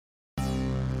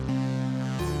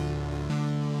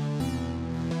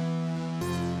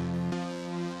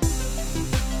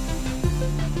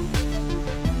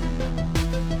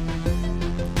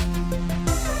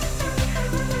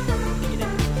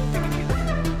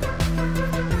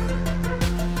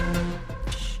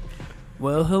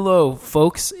Well, hello,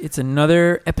 folks. It's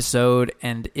another episode,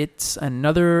 and it's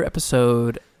another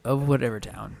episode of Whatever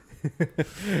Town.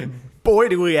 Boy,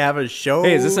 do we have a show.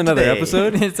 Hey, is this another today.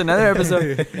 episode? It's another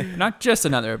episode. Not just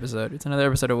another episode. It's another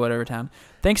episode of Whatever Town.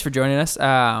 Thanks for joining us.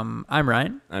 I'm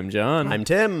Ryan, I'm John. I'm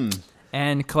Tim.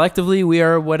 and collectively we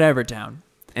are Whatever Town.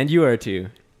 And you are too.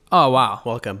 Oh, wow.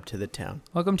 Welcome to the town.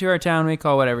 Welcome to our town we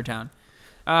call Whatever Town.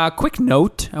 Quick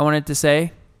note I wanted to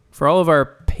say for all of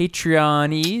our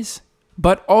Patreonees,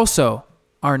 but also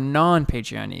our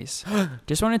non-Patreonees.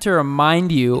 Just wanted to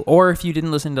remind you, or if you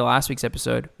didn't listen to last week's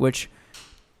episode, which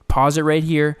pause it right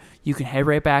here. You can head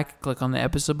right back, click on the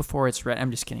episode before it's read.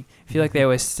 I'm just kidding. I feel like they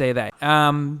always say that.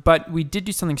 But we did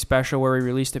do something special where we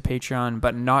released a Patreon,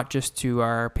 but not just to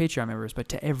our Patreon members, but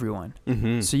to everyone.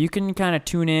 Mm-hmm. So you can kind of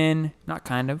tune in, not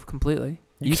kind of, completely.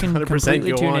 You can 100% completely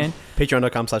go tune on. in.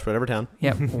 Patreon.com/whatevertown.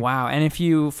 Yep. Wow. And if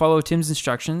you follow Tim's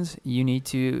instructions, you need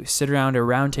to sit around a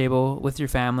round table with your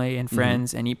family and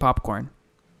friends and eat popcorn.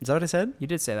 Is that what I said? You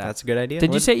did say that. That's a good idea.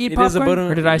 Did you say eat It is popcorn?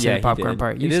 about Or did I say yeah, the he popcorn did.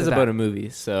 part? You It is said about that. a movie,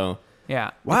 so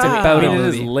Yeah. Wow. It's I about I a mean, it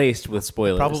is movie. laced with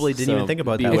spoilers. Probably didn't even think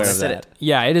about be that. aware Let's of sit that. it.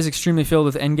 Yeah, it is extremely filled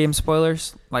with endgame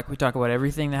spoilers. Like we talk about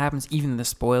everything that happens, even the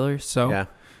spoilers. So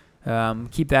Yeah.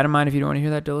 keep that in mind if you don't want to hear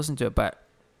that. Don't listen to it. But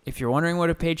if you're wondering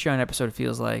what a Patreon episode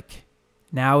feels like,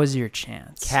 now is your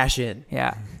chance. Cash in.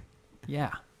 Yeah. Yeah.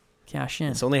 Cash in.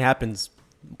 This only happens.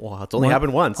 Well, it's only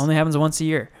happened once. Only happens once a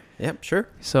year. Yep, sure.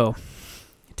 So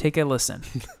take a listen.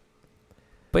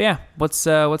 But yeah, what's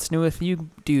new with you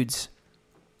dudes?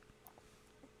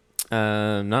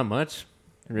 Not much,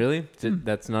 really.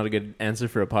 That's not a good answer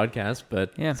for a podcast,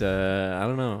 but Yeah. I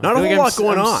don't know. Not I a feel whole like lot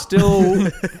going I'm on.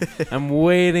 Still, I'm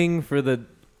waiting for the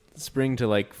spring to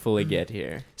like fully get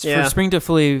here. Yeah. For spring to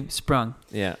fully sprung.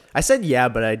 Yeah. I said yeah,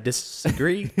 but I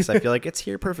disagree because I feel like it's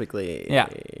here perfectly. Yeah.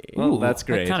 Well, that's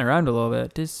great. That kind of rhymed a little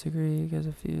bit. Disagree because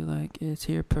I feel like it's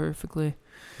here perfectly.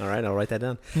 All right, I'll write that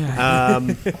down. Yeah.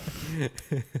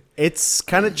 It's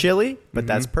kind of chilly, but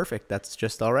that's perfect. That's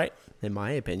just all right, in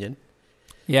my opinion.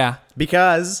 Yeah.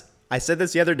 Because I said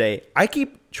this the other day, I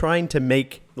keep trying to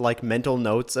make like mental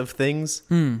notes of things.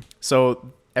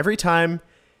 So every time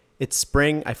it's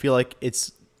spring, I feel like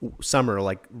it's summer,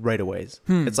 like right away.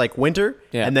 It's like winter,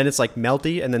 Yeah. and then it's like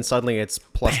melty, and then suddenly it's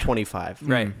plus 25,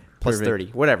 Right. plus Perfect. 30,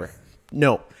 whatever.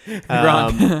 No.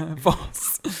 Wrong.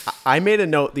 False. I made a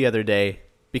note the other day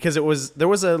because there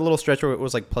was a little stretch where it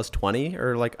was like plus 20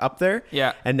 or like up there.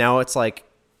 Yeah. And now it's like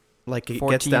it 14,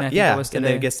 gets down. I think Yeah. it was And then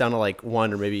today. it gets down to like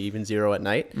 1 or maybe even 0 at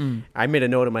night. I made a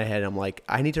note in my head. I'm like,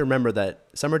 I need to remember that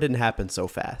summer didn't happen so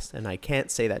fast. And I can't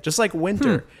say that. Just like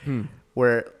winter,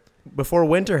 where before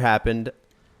winter happened,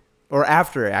 or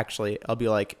after actually, I'll be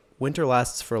like, winter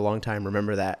lasts for a long time.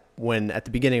 Remember that. When at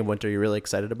the beginning of winter, you're really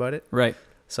excited about it. Right.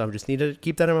 So I just need to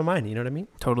keep that in my mind. You know what I mean?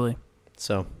 Totally.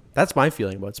 So that's my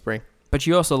feeling about spring. But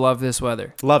you also love this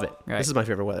weather. Love it. Right. This is my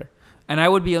favorite weather. And I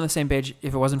would be on the same page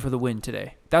if it wasn't for the wind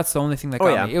today. That's the only thing that Oh,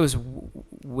 got yeah. me. It was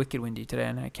wicked windy today,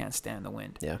 and I can't stand the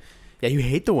wind. Yeah. Yeah, you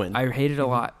hate the wind. I hate it a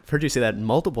lot. I've heard you say that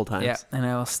multiple times. Yeah, and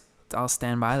I'll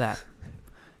stand by that.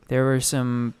 There were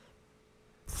some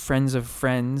friends of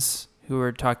friends who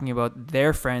were talking about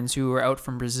their friends who were out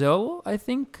from Brazil, I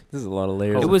think. This is a lot of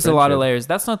layers. It of was a lot of friendship. layers.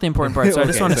 That's not the important part, so I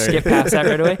just Okay, want to sorry. skip past that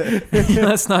right away.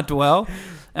 Let's not dwell.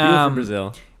 You were from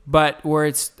Brazil. But where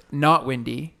it's not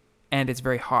windy and it's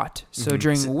very hot. So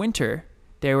during winter,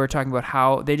 they were talking about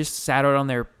how they just sat out on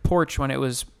their porch when it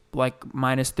was like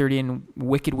minus 30 and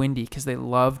wicked windy because they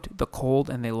loved the cold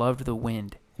and they loved the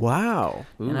wind. Wow.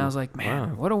 And I was like,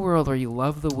 man, wow. what a world where you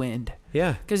love the wind.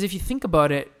 Yeah. Because if you think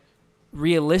about it,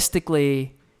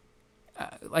 realistically,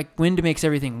 like wind makes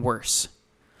everything worse.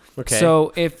 Okay.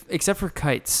 So except for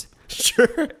kites.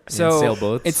 sure. So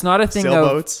sailboats. it's not a thing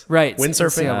Sailboats. of right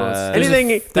Windsurfing. sailboats. Uh, Anything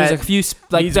There's a that few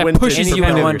like needs that wind to pushes you in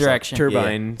propel one yourself. direction,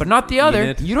 turbine. but not the other.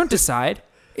 unit. You don't decide;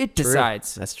 it True.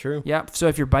 decides. That's true. Yeah. So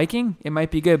if you're biking, it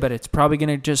might be good, but it's probably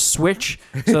gonna just switch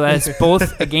so that it's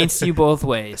both against you both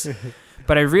ways.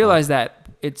 But I realized that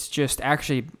it's just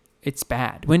actually it's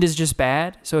bad. Wind is just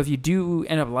bad. So if you do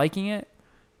end up liking it,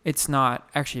 it's not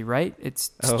actually right.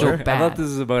 It's still Sure. bad. I thought this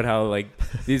is about how like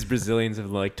these Brazilians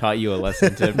have like taught you a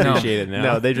lesson to No. appreciate it now.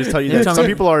 No, they just tell you They that tell some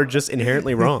me- people are just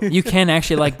inherently wrong. You can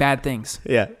actually like bad things,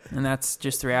 Yeah. and that's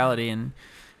just the reality. And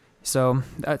so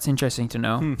that's interesting to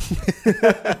know.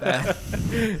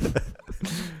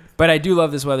 But I do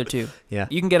love this weather too. Yeah.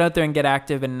 You can get out there and get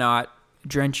active and not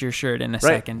drench your shirt in a Right.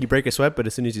 second. You break a sweat, but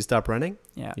as soon as you stop running,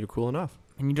 Yeah. you're cooling off.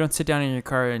 And you don't sit down in your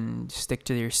car and stick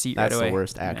to your seat That's right away. the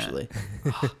worst, Yeah. actually.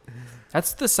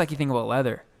 That's the sucky thing about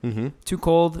leather. Mm-hmm. Too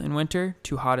cold in winter,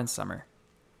 too hot in summer.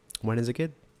 When is it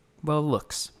good? Well,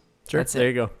 looks. Sure. That's there it.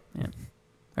 you go. Yeah.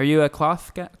 Are you a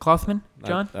clothman,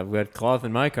 John? I've got cloth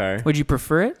in my car. Would you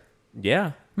prefer it?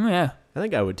 Yeah. Oh, yeah. I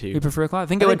think I would too. You prefer cloth? I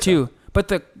think I would think so. too. But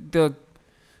the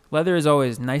leather is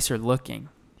always nicer looking.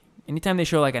 Anytime they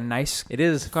show like a nice It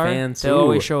is car, fancy. they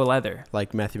always show leather.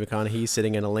 Like Matthew McConaughey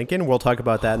sitting in a Lincoln. We'll talk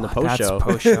about that in the post show. That's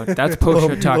post show. That's post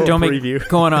show talk. little Don't make preview.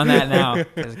 going on that now.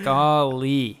 'Cause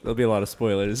golly. There'll be a lot of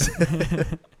spoilers.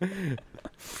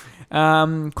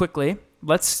 Quickly,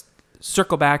 let's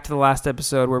circle back to the last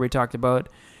episode where we talked about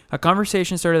a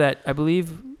conversation started that I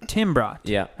believe Tim brought.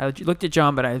 Yeah. I looked at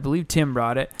John, but I believe Tim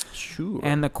brought it. Sure.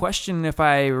 And the question, if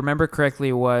I remember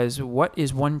correctly, was what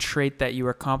is one trait that you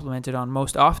are complimented on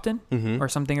most often, Mhm. or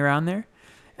something around there?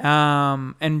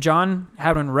 And John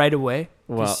had one right away.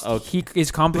 Well, 'cause okay. he is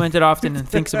complimented often and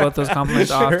thinks about those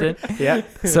compliments often. yeah.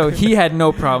 So he had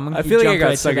no problem. I He feel like I jumped got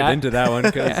right to suckered that. into that one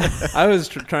because I was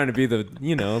trying to be the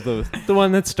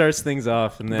one that starts things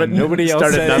off, and then But nobody else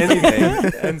started said nothing.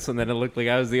 anything, and so then it looked like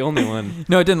I was the only one.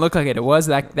 No, it didn't look like it. It was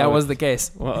that Oh. was the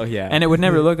case. Well, yeah, And it would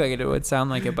never look like it. It would sound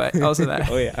like it, but also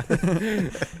that. oh yeah,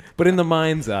 but in the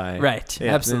mind's eye, Right.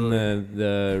 Yeah. Absolutely. In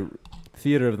the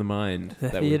theater of the mind, The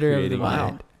that we're theater of the creating. Wow.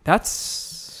 mind. That's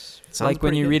Sounds like when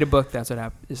pretty you good. read a book, that's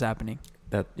what is happening.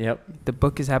 That yep, The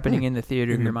book is happening in the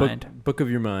theater of in your the book, mind. book of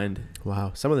your mind.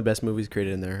 Wow. Some of the best movies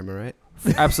created in there. Am I right?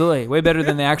 Absolutely. Way better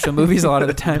than the actual movies a lot of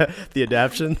the time. The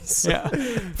adaptions. Yeah.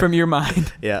 From your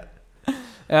mind. Yeah.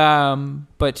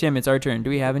 But Tim, it's our turn. Do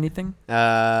we have anything?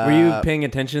 Were you paying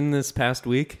attention this past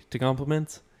week to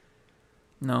compliments?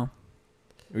 No.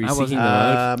 Were you I seeking wasn't. them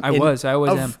out? I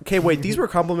was am. Okay, wait. These were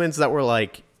compliments that were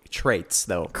like traits,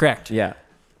 though. Correct. Yeah.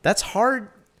 That's hard.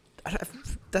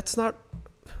 That's not.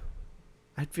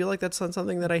 I feel like that's not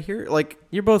something that I hear. Like,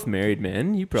 You're both married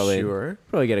men. You probably sure.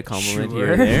 get a compliment here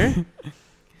Sure. and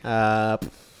there.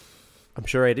 I'm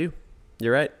sure I do.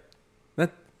 You're right.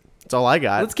 That- That's all I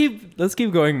got. Let's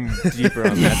keep going deeper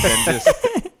on that then.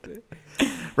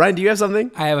 Just Ryan, do you have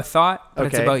something? I have a thought, but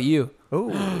it's Okay. about you. Oh,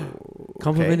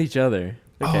 compliment each other.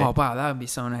 Okay. Oh, wow. That would be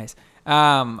so nice.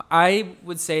 I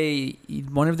would say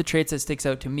one of the traits that sticks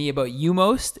out to me about you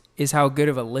most is how good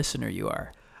of a listener you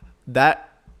are. That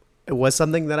was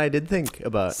something that I did think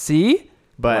about, See?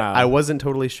 but Wow. I wasn't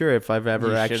totally sure if I've ever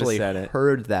You should've actually said it.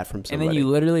 heard that from And somebody. then you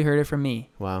literally heard it from me.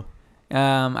 Wow.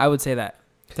 I would say that.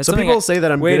 That's Some something people say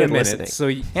that I'm Wait good a at minute. listening. So,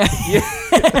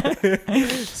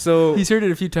 so He's heard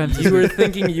it a few times. you were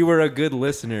thinking you were a good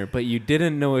listener, but you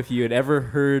didn't know if you had ever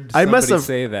heard I somebody must have-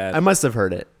 say that. I must have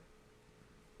heard it.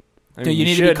 I So mean, you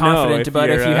need to be should know confident about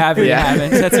it. If you you're, have or you Yeah.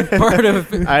 haven't. That's part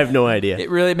of I have no idea. it.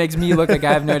 Really makes me look like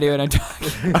I have no idea what I'm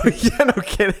talking. Oh, yeah, no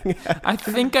kidding. I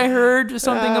think I heard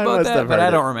something I about must that, have but heard I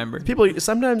it. don't remember. People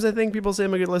sometimes I think people say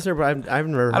I'm a good listener, but I've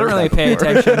never. Heard I don't really that pay before.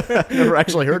 attention, I've never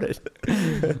actually heard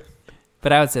it.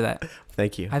 but I would say that.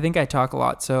 Thank you. I think I talk a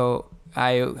lot, so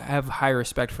I have high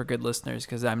respect for good listeners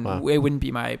because Wow. it wouldn't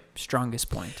be my strongest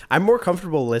point. I'm more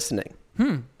comfortable listening.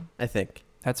 I think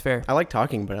That's fair. I like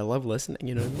talking, but I love listening.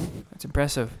 You know what I mean? That's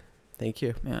impressive. Thank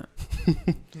you. Yeah.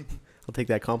 I'll take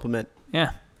that compliment.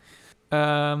 Yeah.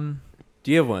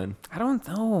 Do you have one? I don't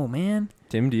know, man.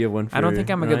 Tim, do you have one for I don't think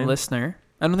I'm a good Ryan? listener.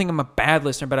 I don't think I'm a bad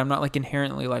listener, but I'm not like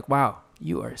inherently like, wow,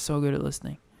 you are so good at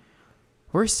listening.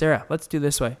 Where's Sarah? Let's do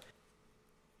this way.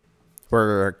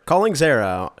 We're calling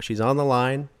Sarah. She's on the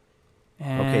line.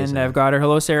 And Sarah. I've got her.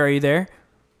 Hello, Sarah. Are you there?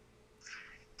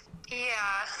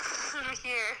 Yeah, I'm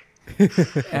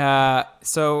here.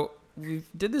 So we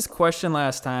did this question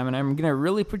last time, and I'm gonna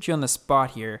really put you on the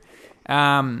spot here.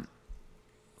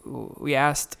 We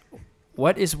asked,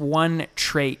 what is one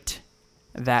trait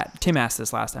that Tim asked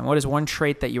this last time? What is one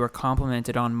trait that you were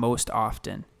complimented on most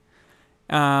often?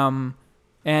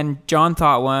 And John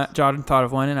thought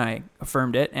of one, and I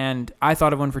affirmed it. And I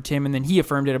thought of one for Tim, and then he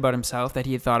affirmed it about himself that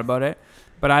he had thought about it.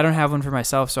 But I don't have one for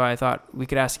myself, so I thought we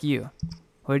could ask you.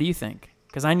 What do you think?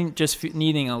 Because I'm just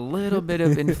needing a little bit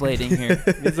of inflating here.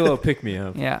 Needs a little pick me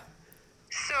up. Yeah.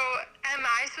 So, am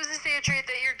I supposed to say a trait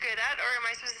that you're good at, or am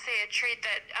I supposed to say a trait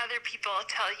that other people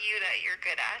tell you that you're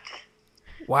good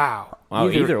at? Wow. Wow,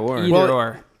 either or. Either Well,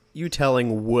 or. You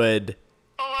telling would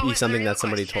Well, what be was the something real that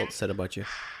somebody question? said about you.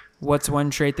 What's one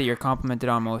trait that you're complimented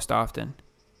on most often?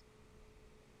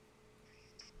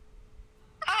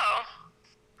 Oh.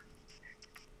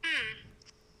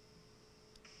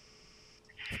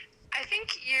 I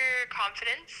think your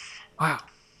confidence Wow.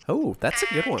 Oh, that's a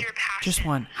good and one. your passion. Just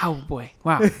one. Oh, boy.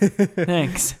 Wow.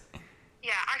 Thanks.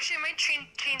 Yeah, actually, I might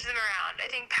change them around. I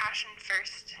think passion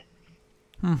first,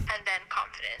 Hmm. and then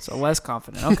confidence. So less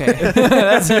confident. Okay.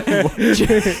 That's No,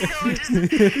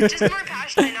 just more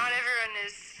passionate. Not everyone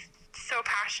is so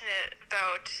passionate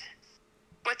about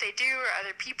what they do or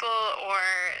other people or,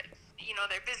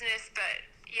 their business, but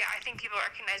yeah, I think people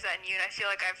recognize that in you, and I feel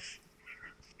like I've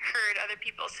heard other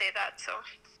people say that.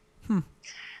 So.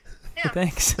 Yeah.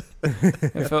 Thanks.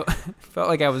 I felt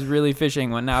like I was really fishing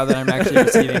one now that I'm actually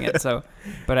receiving it. So,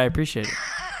 but I appreciate it.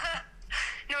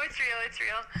 No, it's real. It's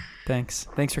real.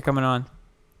 Thanks for coming on.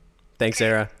 Thanks,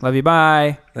 Sarah. Love you.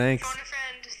 Bye. Thanks. Phone a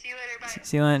friend. See you later. Bye.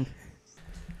 See you then.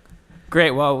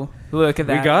 Great. Well, look at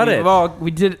that. We got it.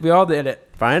 We all did it.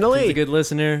 He's a Finally, good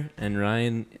listener, and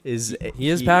Ryan is he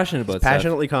is passionate about stuff.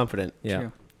 passionately confident. Yeah.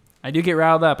 True. I do get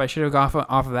riled up. I should have gone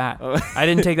off of that. Oh. I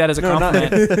didn't take that as a No,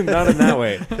 compliment. not in that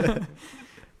way.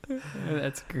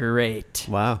 That's great.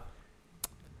 Wow.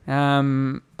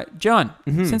 John,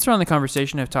 Mhm. since we're on the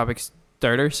conversation of topic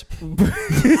starters,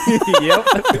 Yep,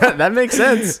 that makes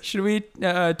sense. should we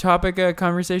topic a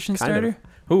conversation Kind of. starter?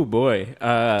 Oh boy.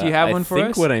 Do you have one for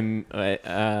us?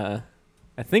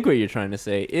 I think what you're trying to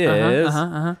say is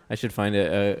Uh-huh. I should find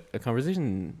a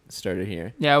conversation starter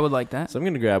here. Yeah, I would like that. So I'm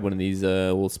gonna grab one of these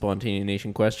little spontaneous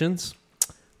nation questions.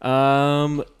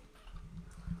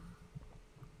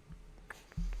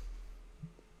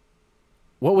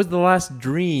 What was the last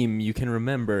dream you can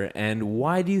remember, and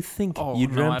why do you think Oh, you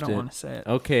no, dreamt I don't it? want to say it.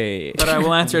 Okay. But I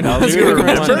will answer it. I'll That's do a it. good Come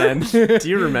on, question. then. Do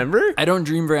you remember? I don't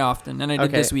dream very often, and I did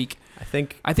Okay. this week. I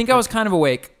think I was kind of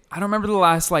awake. I don't remember the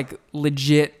last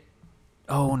legit.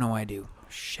 Oh no, I do.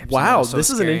 Shit, that Wow, was so this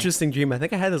is an scary. interesting dream. I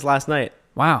think I had this last night.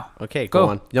 Wow. Okay, go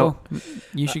on. Go.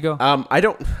 You should go. I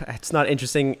don't. It's not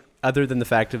interesting other than the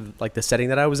fact of the setting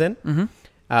that I was in. Mm-hmm.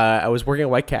 I was working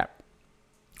at Whitecap,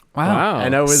 Wow.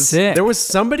 and I was Sick. there was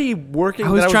somebody working. I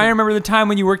was that trying to remember the time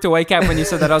when you worked at Whitecap when you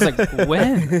said that. I was like,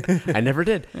 when? I never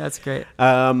did. That's great.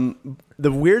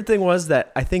 The weird thing was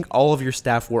that I think all of your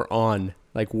staff were on,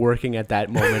 working at that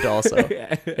moment. Also,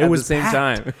 It was was the same packed.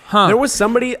 time. Huh. There was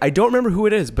somebody, I don't remember who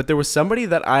it is, but there was somebody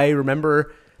that I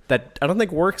remember that I don't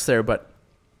think works there, but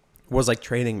was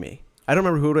training me. I don't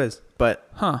remember who it is, but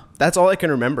Huh. that's all I can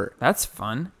remember. That's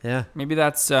fun. Yeah. Maybe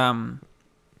that's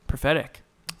prophetic.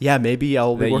 Yeah, maybe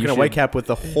I'll That be you working at should- Whitecap with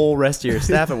the whole rest of your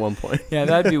staff at one point. Yeah,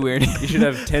 that'd be weird. You should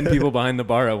have 10 people behind the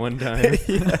bar at one time.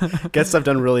 Get stuff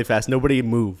done really fast. Nobody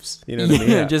moves. You know what I mean?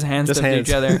 Yeah, just hand Just stuff hands.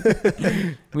 to each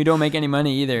other. We don't make any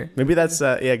money either. Maybe that's,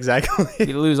 yeah, exactly.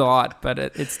 You lose a lot, but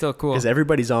it's still cool. Because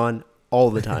everybody's on all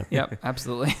the time. Yep,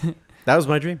 absolutely. That was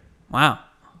my dream. Wow.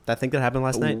 That thing that happened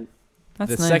last night.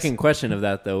 That's The nice. second question of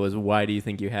that, though, was why do you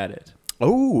think you had it?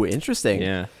 Oh, interesting.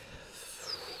 Yeah.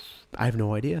 I have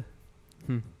no idea.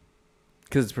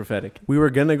 Because it's prophetic. We were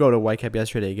going to go to Whitecap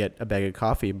yesterday to get a bag of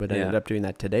coffee, but I Yeah. ended up doing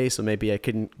that today, so maybe I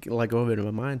couldn't let go of it in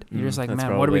my mind. You're just like, That's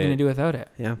man, what are we probably going it. to do without it?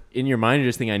 Yeah. In your mind, you're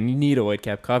just thinking, I need a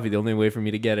Whitecap coffee. The only way for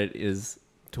me to get it is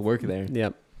to work there.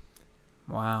 Yeah.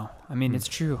 Wow. I mean, it's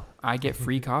true. I get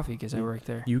free coffee because I work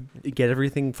there. You get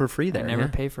everything for free there. I never yeah.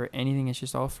 pay for anything. It's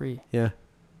just all free. Yeah.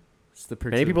 It's the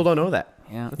perks Many of- people don't know that.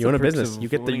 Yeah. That's You own the a perks business. of You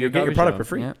get owning you a get your coffee product shop. for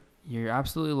free. Yep. You're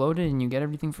absolutely loaded and you get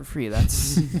everything for free.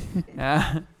 That's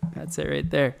that's it right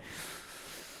there.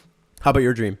 How about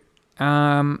your dream?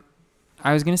 I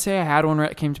was gonna say I had one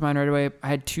that came to mind right away. I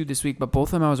had two this week, but both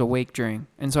of them I was awake during,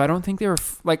 and so I don't think they were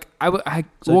I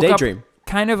So woke daydream. up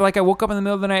kind of I woke up in the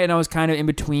middle of the night and I was kind of in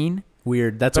between.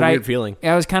 Weird. That's But a weird feeling.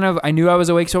 I was I knew I was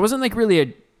awake, so it wasn't really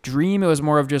a dream. It was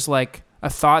more of just a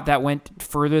thought that went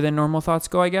further than normal thoughts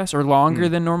go, I guess, or longer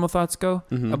than normal thoughts go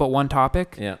Mhm. about one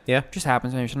topic. Yeah. Yeah. Just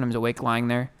happens when you're sometimes awake lying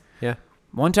there. Yeah.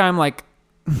 One time,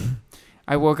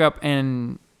 I woke up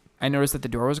and I noticed that the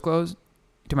door was closed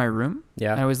to my room.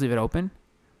 Yeah. I always leave it open.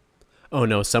 Oh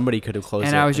no, somebody could have closed it.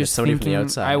 And I was it's just somebody thinking, from the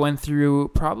outside. I went through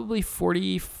probably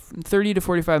 30 to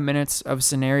 45 minutes of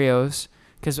scenarios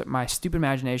because my stupid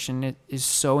imagination is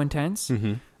so intense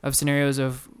Mm-hmm. of scenarios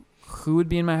of who would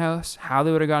be in my house, how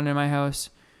they would have gotten in my house,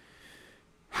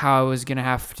 how I was going to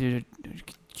have to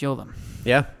kill them.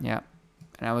 Yeah. Yeah.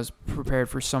 And I was prepared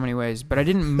for so many ways, but I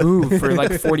didn't move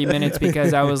for 40 minutes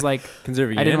because I was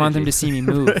Conserving I didn't want them to energy. see me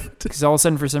move because all of a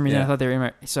sudden, for some reason, I Yeah. thought they were in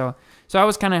my. So I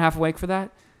was kind of half awake for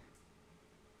that.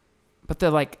 But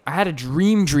I had a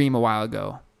dream a while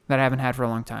ago that I haven't had for a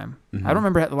long time. Mhm. I don't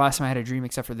remember the last time I had a dream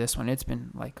except for this one. It's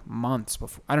been months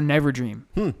before. I don't never dream.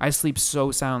 I sleep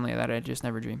so soundly that I just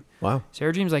never dream. Wow.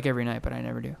 Sarah dreams every night, but I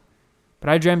never do. But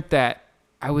I dreamt that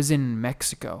I was in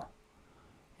Mexico.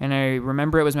 And I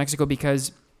remember it was Mexico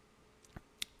because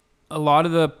a lot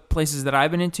of the places that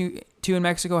I've been into in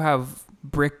Mexico have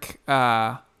brick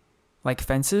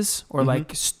fences or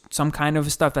some kind of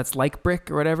stuff that's like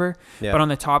brick or whatever. Yeah. But on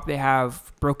the top they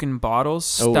have broken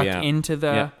bottles Oh, stuck yeah. into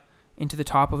the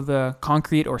top of the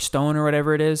concrete or stone or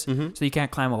whatever it is, Mhm. so you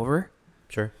can't climb over.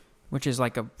 Sure. Which is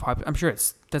I'm sure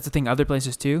that's a thing other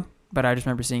places too, but I just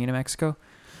remember seeing it in Mexico.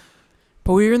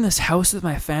 But we were in this house with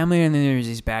my family, and then there was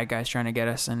these bad guys trying to get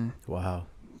us, and Wow.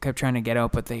 kept trying to get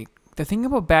out. But the thing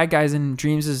about bad guys in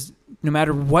dreams is no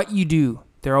matter what you do,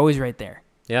 they're always right there.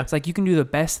 Yeah. It's like you can do the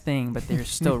best thing, but they're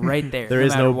still right there. There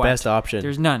is matter no what. best option.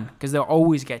 There's none because they'll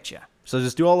always get you. So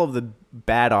just do all of the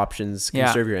bad options.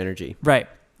 Conserve your energy. Right.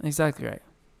 Exactly right.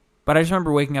 But I just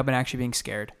remember waking up and actually being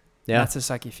scared. Yeah. That's a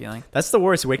sucky feeling. That's the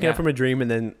worst. Waking up Yeah. from a dream and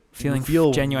then Feeling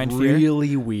feel genuine fear.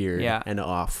 really weird Yeah. and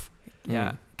off.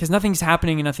 Yeah. Because nothing's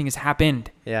happening and nothing has happened.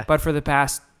 Yeah. But for the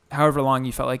past however long,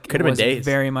 you felt like Could it have been was days.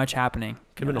 very much happening.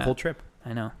 Could have been a Yeah. whole trip.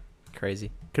 I know. Crazy.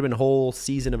 Could have been a whole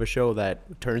season of a show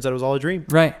that turns out it was all a dream.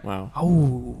 Right. Wow.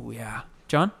 Oh, yeah.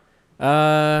 John?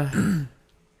 I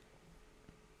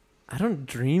don't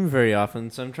dream very often,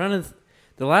 so I'm trying to.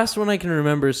 The last one I can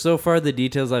remember so far, the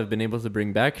details I've been able to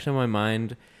bring back to my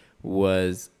mind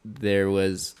was there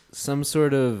was some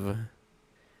sort of.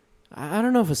 I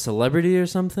don't know if a celebrity or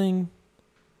something,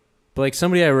 but like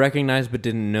somebody I recognized but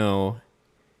didn't know,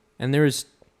 and there was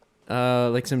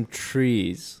like some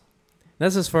trees.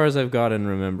 That's as far as I've gotten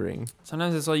remembering.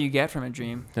 Sometimes that's all you get from a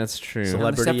dream. That's true.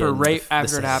 Celebrity Except for and right the after it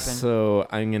Sims. happened. So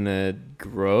I'm gonna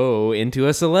grow into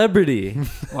a celebrity.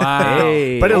 Wow.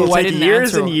 Hey. But it'll Oh, I take didn't years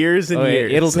answer. and years and Oh, yeah,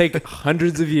 years. it'll take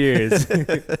hundreds of years.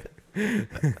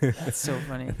 That's so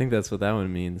funny. I think that's what that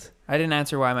one means. I didn't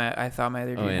answer why I thought my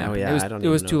other dream yeah. happened. Oh, yeah, it was, I don't it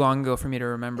was even too know. long ago for me to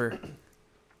remember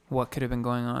what could have been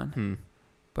going on.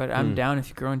 But I'm Hmm. down if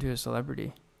you grow into a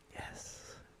celebrity.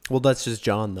 Well, that's just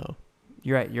John, though.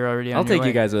 You're right. You're already on I'll your take way.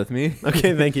 you guys with me.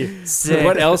 Okay, thank you. Sick.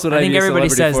 What else would I, think be a everybody celebrity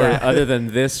says for that. other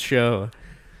than this show?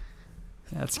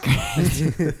 That's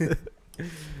great.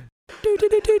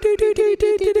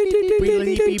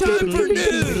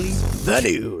 The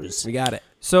news. We got it.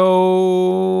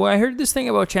 So I heard this thing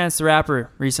about Chance the Rapper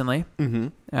recently, Mm-hmm.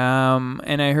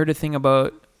 and I heard a thing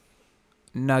about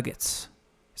nuggets,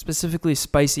 specifically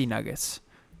spicy nuggets.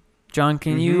 John,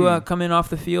 can you come in off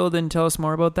the field and tell us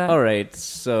more about that? All right.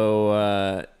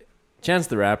 So, Chance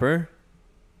the Rapper,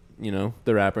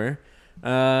 the rapper,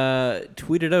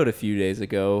 tweeted out a few days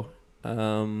ago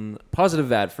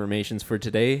positive affirmations for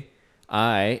today.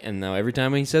 And now every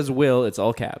time he says will, it's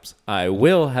all caps. I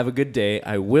will have a good day.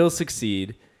 I will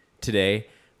succeed today.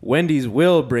 Wendy's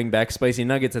will bring back spicy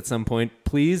nuggets at some point.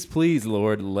 Please, please,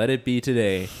 Lord, let it be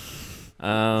today.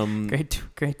 Great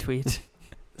tweet.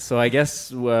 So I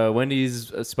guess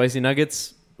Wendy's spicy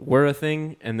nuggets were a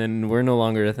thing, and then we're no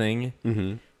longer a thing.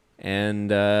 Mm-hmm. And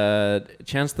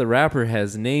Chance the Rapper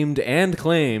has named and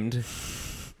claimed,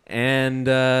 and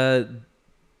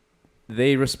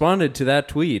they responded to that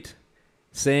tweet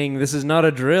saying, "This is not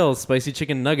a drill. Spicy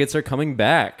chicken nuggets are coming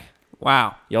back.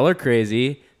 Wow. Y'all are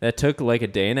crazy. That took like a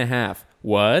day and a half.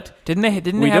 What? Didn't they We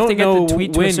have don't to get know the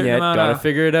tweet to a when certain yet. amount Gotta of...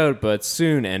 figure it out, but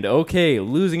soon. And okay,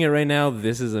 losing it right now.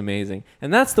 This is amazing.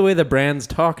 And that's the way the brands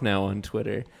talk now on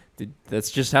Twitter. That's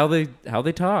just how they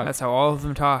talk. That's how all of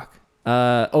them talk.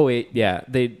 Oh wait, yeah.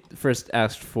 They first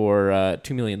asked for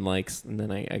 2 million likes, and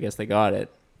then I guess they got it.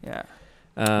 Yeah.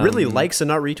 Really, likes and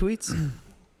not retweets?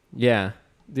 Yeah.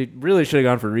 They really should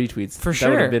have gone for retweets. For That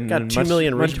would have sure. been Got a 2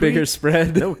 million much bigger retweets?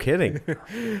 spread. No kidding.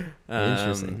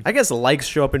 Interesting. I guess the likes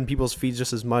show up in people's feeds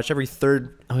just as much. Every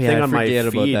third Oh, yeah, thing I on my forget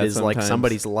about feed that is like sometimes.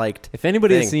 somebody's liked. If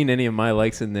anybody has thing. seen any of my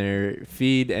likes in their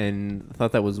feed and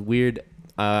thought that was weird,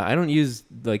 I don't use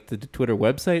like the Twitter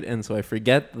website, and so I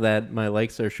forget that my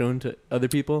likes are shown to other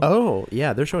people. Oh,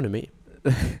 yeah, they're showing to me.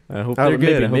 I hope Oh, they're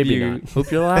good. maybe I not.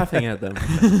 hope you're laughing at them.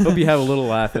 Hope you have a little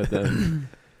laugh at them.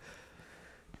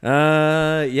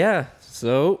 Yeah.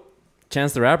 So,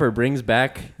 Chance the Rapper brings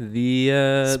back the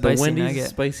Spicy Wendy's nugget.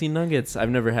 spicy nuggets.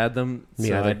 I've never had them, Me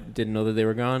so either. I didn't know that they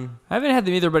were gone. I haven't had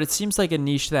them either, but it seems like a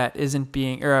niche that isn't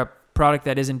being, or a product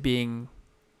that isn't being,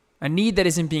 a need that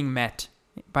isn't being met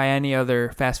by any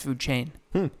other fast food chain.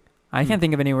 I can't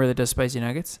think of anywhere that does spicy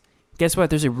nuggets. Guess what?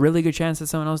 There's a really good chance that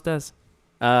someone else does.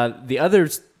 The other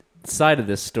side of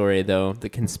this story, though, the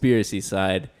conspiracy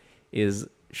side, is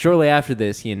shortly after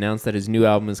this, he announced that his new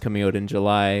album is coming out in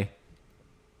July.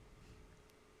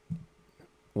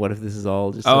 What if this is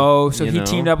all just? So he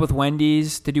teamed up with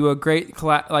Wendy's to do a great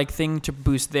thing to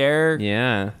boost their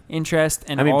Yeah. interest,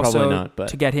 and I mean, also probably not, but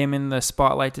to get him in the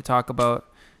spotlight to talk about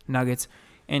nuggets.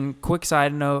 And quick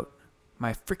side note,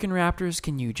 my freaking Raptors,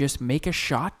 can you just make a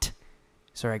shot?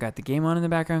 Sorry, I got the game on in the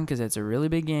background because it's a really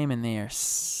big game, and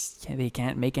they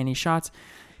can't make any shots.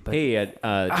 But Hey,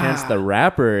 Chance the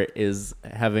Rapper is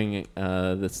having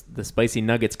the spicy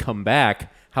nuggets come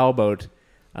back. How about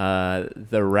the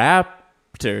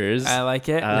Raptors? I like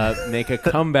it. Make a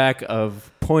comeback of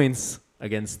points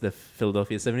against the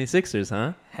Philadelphia 76ers,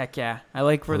 huh? Heck yeah, I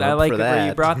like where I'm up for where you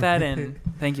that. brought that in.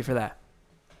 Thank you for that.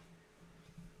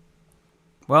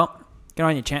 Well, get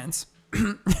on you, Chance.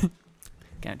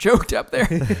 kind of choked up there.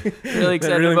 Really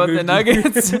excited really about the moved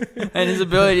Nuggets and his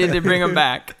ability to bring them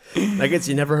back. Nuggets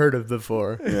you never heard of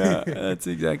before. Yeah, that's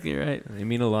exactly right. They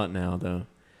mean a lot now, though.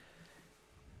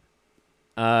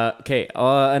 Okay,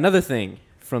 another thing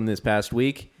from this past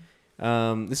week.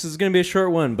 This is going to be a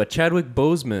short one, but Chadwick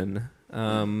Boseman,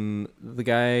 the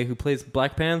guy who plays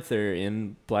Black Panther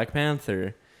in Black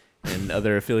Panther and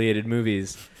other affiliated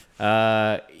movies,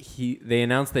 they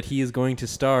announced that he is going to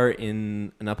star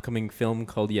in an upcoming film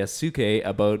called Yasuke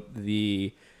about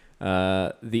the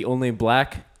only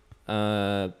black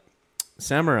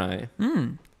samurai.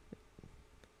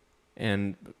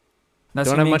 And That's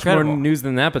don't gonna have be much incredible. more news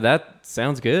than that, but that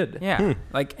sounds good. Yeah,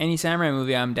 like any samurai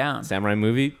movie, I'm down. Samurai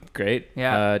movie, great.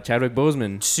 Yeah. Chadwick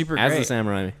Boseman Super as great. the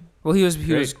samurai. Well, he was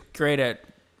great at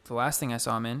the last thing I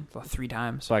saw him in, 3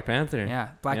 times. Black Panther. Yeah,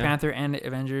 Black Yeah. Panther and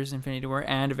Avengers: Infinity War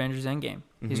and Avengers: Endgame.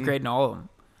 He's great in all of them.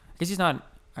 I guess he's not.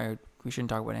 We shouldn't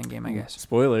talk about Endgame, I guess.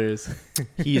 Spoilers.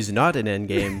 He's not in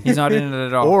Endgame. He's not in it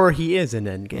at all. Or he is in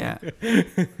Endgame.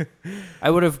 Yeah. I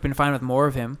would have been fine with more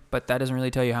of him, but that doesn't really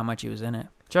tell you how much he was in it.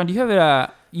 John, do you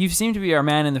have you seem to be our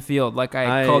man in the field, like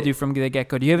I called you from the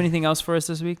get-go. Do you have anything else for us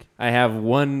this week? I have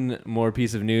one more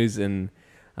piece of news, and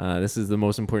this is the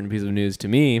most important piece of news to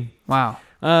me. Wow.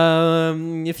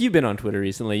 If you've been on Twitter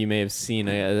recently, you may have seen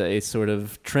a sort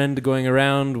of trend going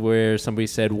around where somebody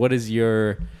said, what is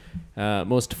your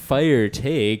most fire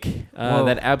take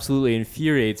that absolutely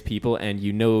infuriates people and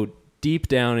you know deep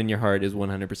down in your heart is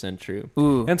 100% true?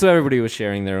 Ooh. And so everybody was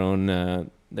sharing their own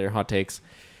their hot takes.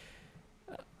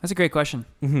 That's a great question.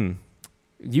 Mm-hmm.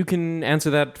 You can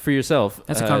answer that for yourself.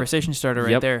 That's a conversation starter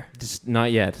right there. Just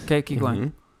not yet. Okay, keep going.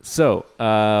 Mhm. So,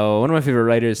 one of my favorite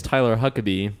writers, Tyler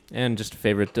Huckabee, and just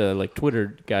favorite like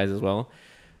Twitter guys as well,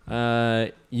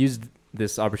 used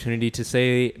this opportunity to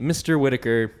say Mr.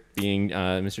 Whitaker, being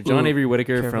Mr. John Avery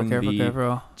Whitaker from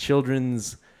the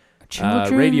children's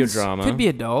radio drama. Could be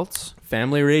adults.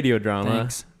 Family radio drama,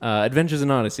 Thanks. Adventures in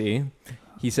Odyssey.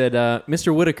 He said,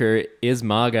 Mr. Whitaker is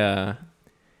MAGA,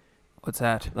 What's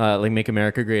that? like Make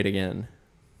America Great Again.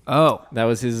 Oh. That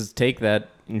was his take that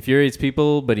infuriates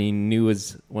people, but he knew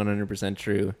was 100%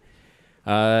 true.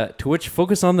 To which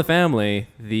Focus on the Family,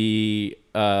 the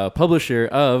publisher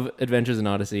of Adventures in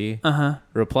Odyssey,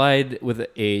 replied with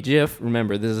a GIF.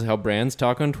 Remember, this is how brands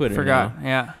talk on Twitter. Forgot. now.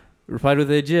 Yeah. Replied with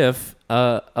a GIF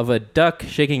of a duck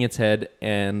shaking its head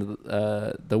and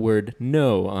the word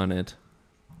 "no" on it.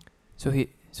 So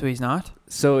he's not?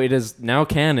 So it is now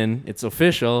canon. It's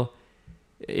official.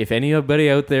 If anybody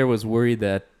out there was worried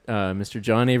that Mr.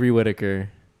 John Avery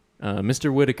Whitaker,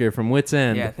 Mr. Whitaker from Wits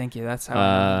End, Yeah, thank you. That's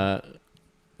how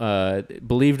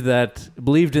believed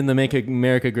in the Make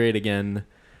America Great Again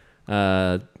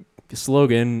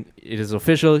slogan, it is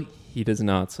official. He does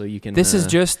not. So you can. This is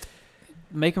just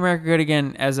Make America Great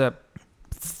Again as a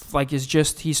is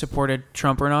just he supported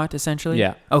Trump or not, essentially?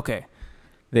 Yeah. Okay.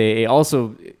 They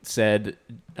also said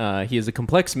he is a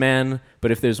complex man,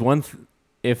 but if there's one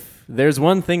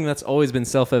thing that's always been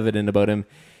self-evident about him,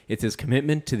 it's his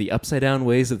commitment to the upside-down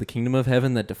ways of the kingdom of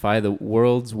heaven that defy the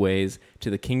world's ways, to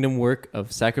the kingdom work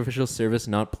of sacrificial service,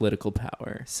 not political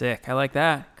power. Sick. I like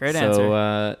that. Great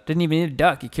answer. Didn't even need a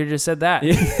duck. You could have just said that.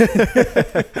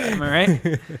 Am I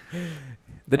right?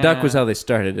 The duck was how they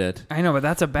started it. I know, but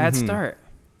that's a bad start.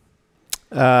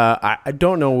 I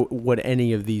don't know what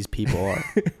any of these people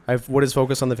are. What is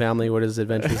Focus on the Family? What is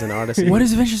Adventures in Odyssey? What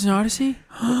is Adventures in Odyssey?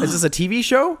 Is this a TV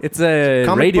show? It's a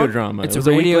Comic radio book? drama. It's It was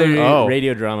a radio- weekly Oh.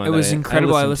 radio drama. It was that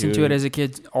incredible. I listened to it as a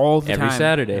kid all the every time.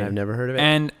 Saturday. I've never heard of it.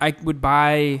 And I would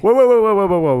buy...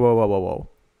 Whoa.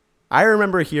 I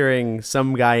remember hearing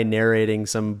some guy narrating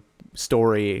some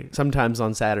story sometimes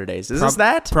on Saturdays. Is this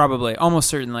that? Probably. Almost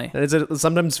certainly. And is it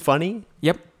sometimes funny?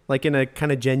 Yep. Like in a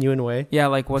kind of genuine way? Yeah,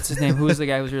 like, what's his name? Who was the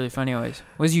guy who was really funny always?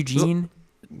 Was Eugene?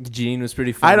 Gene was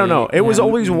pretty funny. I don't know. It was Yeah.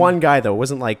 always one guy, though. It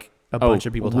wasn't like a bunch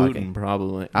of people Luton, talking.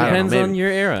 probably. I don't know, Depends maybe. on your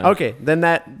era. Okay, then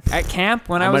that... At camp,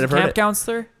 when I I might was a have heard camp it.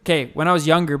 counselor, when I was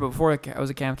younger, but before I was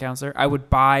a camp counselor, I would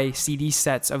buy CD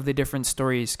sets of the different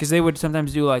stories because they would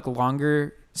sometimes do like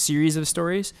longer series of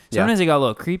stories. Yeah. Sometimes they got a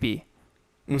little creepy.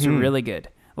 Those were Mhm. really good.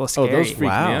 A little Oh, scary. those freaked me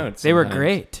Wow. out. They were sometimes.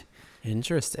 great.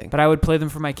 Interesting. But I would play them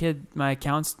for my kids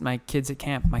at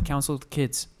camp, my counseled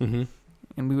kids. Mm-hmm.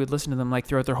 And we would listen to them like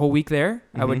throughout their whole week there.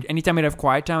 I would, anytime I'd have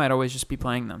quiet time, I'd always just be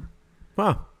playing them.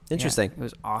 Wow, interesting. Yeah, it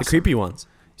was awesome. The creepy ones.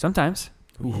 Sometimes.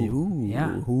 Ooh.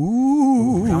 Yeah.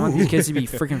 Ooh. I want these kids to be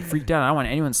freaking freaked out. I don't want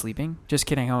anyone sleeping. Just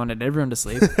kidding. I wanted everyone to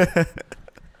sleep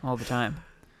all the time.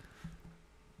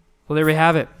 Well, there we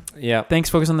have it. Yeah. Thanks,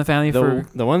 Focus on the Family, for...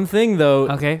 The one thing, though,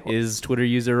 Okay. is Twitter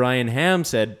user Ryan Ham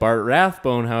said Bart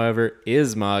Rathbone, however,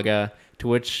 is MAGA, To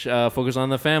which Focus on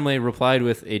the Family replied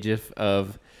with a gif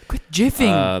of Quit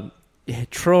jiffing.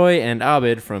 Troy and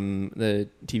Abed from the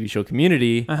TV show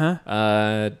Community.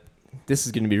 Uh-huh. This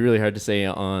is going to be really hard to say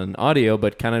on audio,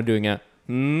 but kind of doing a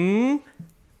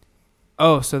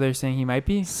Oh, so they're saying he might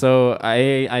be? So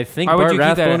I think Why would Bart you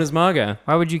keep that Rathbone a- is MAGA.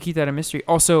 Why would you keep that a mystery?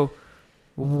 Also,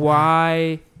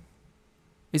 why...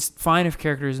 It's fine if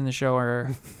characters in the show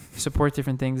are support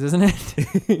different things, isn't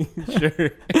it?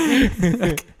 Sure.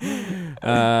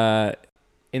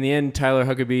 In the end, Tyler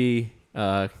Huckabee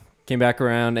came back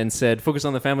around and said, Focus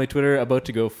on the Family Twitter about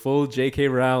to go full J.K.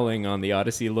 Rowling on the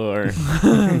Odyssey lore.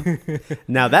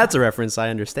 Now that's a reference I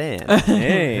understand.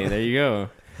 Hey, there you go.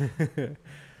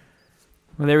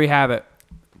 Well, there we have it.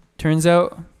 Turns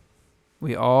out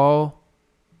we all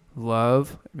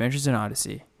love Adventures in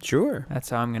Odyssey. Sure. That's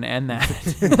how I'm going to end that.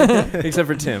 Except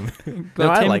for Tim. No,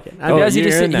 I like it. I Oh, mean, he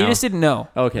you're in he now. just didn't know.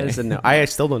 Okay. I just didn't know. I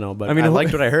still don't know, but I mean, I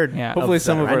liked what I heard. Yeah. Hopefully that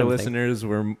some of our random thing. listeners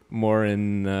were more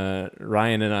in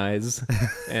Ryan and I's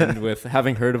and with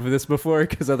having heard of this before,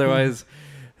 because otherwise,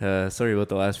 sorry about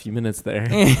the last few minutes there.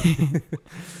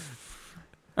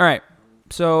 All right.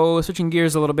 So switching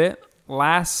gears a little bit.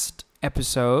 Last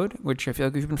episode, which I feel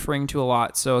like we've been referring to a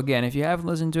lot. So again, if you haven't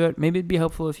listened to it, maybe it'd be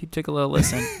helpful if you took a little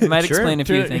listen. It might Sure. explain a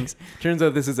few things. Turns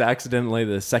out this is accidentally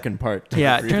the second part. to the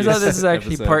Yeah, it turns out previous this is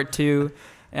actually episode. part 2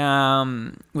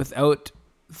 without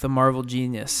the Marvel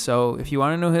genius. So if you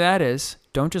want to know who that is,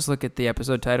 don't just look at the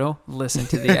episode title, listen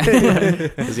to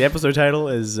the Because the episode title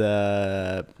is,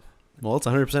 well, it's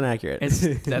 100% accurate. That's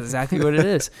exactly what it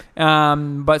is.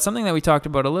 But something that we talked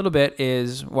about a little bit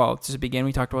is, well, to begin,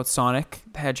 we talked about Sonic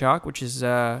the Hedgehog, which is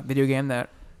a video game that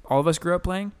all of us grew up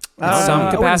playing in some I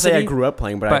wouldn't say I capacity. grew up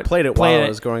playing, but I but played it played while it. I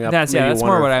was growing up. That's- maybe that's one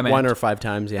more or, what I meant. 1 or 5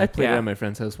 times, yeah. I played Yeah. it at my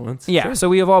friend's house once. Yeah, so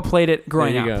we have all played it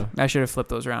growing There you up. I should have flipped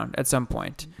those around at some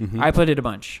point. Mhm. I played it a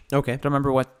bunch. Okay. Don't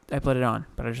remember what I played it on,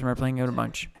 but I just remember playing it a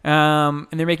bunch. And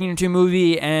they're making it into a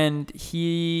movie, and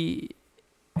he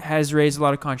has raised a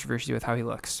lot of controversy with how he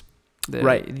looks.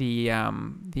 Right. The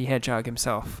hedgehog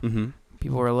himself. Mm-hmm.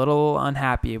 People were a little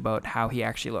unhappy about how he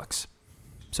actually looks.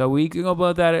 So we can go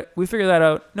about that. We figured that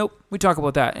out. Nope. We talk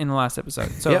about that in the last episode.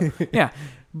 So yeah.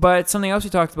 But something else we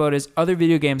talked about is other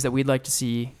video games that we'd like to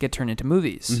see get turned into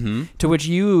movies. Mm-hmm. To which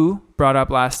you brought up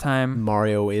last time.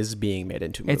 Mario is being made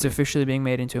into a movie. It's officially being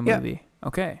made into a Yeah. movie.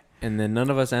 Okay. And then none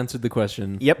of us answered the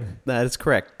question. Yep, that is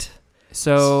correct.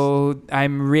 So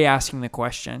I'm re-asking the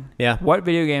question. Yeah. What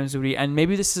video games would we? And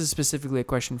maybe this is specifically a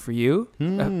question for you,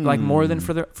 Hmm. like more than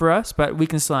for us, but we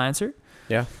can still answer.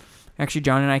 Yeah. Actually,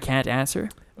 John and I can't answer.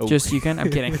 Oh. Just you can.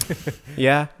 I'm kidding.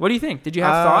 Yeah. What do you think? Did you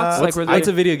have thoughts? What's, were what's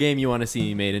a video game you want to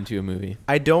see made into a movie?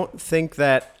 I don't think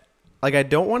that, like, I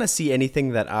don't want to see anything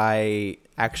that I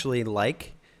actually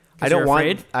like. 'Cause I don't you're want.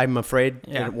 afraid? I'm afraid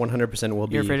Yeah. it 100% will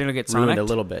be You're afraid it'll get ruined a Sonicked?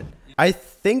 little bit. I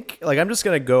think, like, I'm just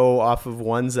gonna go off of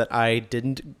ones that I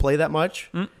didn't play that much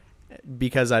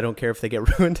because I don't care if they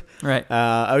get ruined. Right.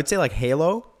 I would say like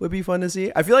Halo would be fun to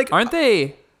see. I feel like Aren't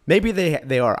they? maybe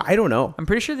they are. I don't know. I'm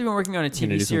pretty sure they've been working on a Gonna TV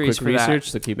do some series quick for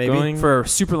research, so keep Maybe. going. that for a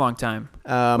super long time,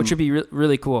 which would be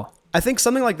really cool. I think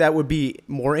something like that would be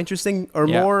more interesting or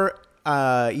Yeah. more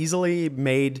easily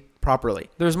made properly.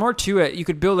 There's more to it. You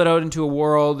could build it out into a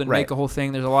world and Right. make a whole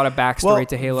thing. There's a lot of backstory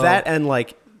to Halo. That and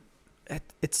like,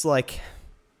 it's like,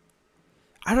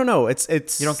 I don't know. It's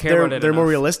You don't care they're, about it They're more enough.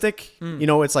 realistic. You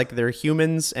know, it's like they're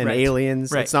humans and Right.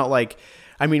 aliens. Right. It's not like,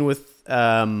 I mean, with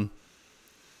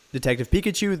Detective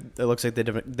Pikachu, it looks like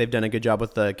they've done a good job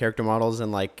with the character models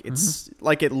and like it's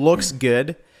like it looks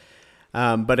good.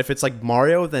 But if it's like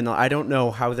Mario, then I don't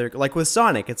know how they're like with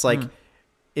Sonic. It's like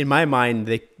in my mind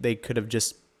they could have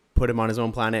just put him on his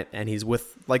own planet and he's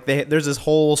with like there's this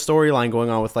whole storyline going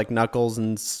on with like Knuckles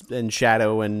and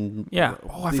Shadow and yeah.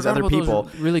 Oh, I these forgot other about people.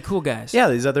 Those really cool guys. Yeah,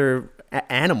 these other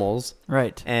animals,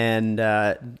 Right. and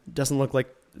doesn't look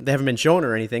like they haven't been shown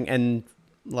or anything. And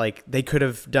like they could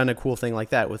have done a cool thing like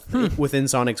that within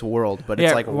Sonic's world, but Yeah.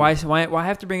 it's like Why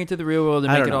have to bring it to the real world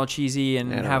and I make don't it know. all cheesy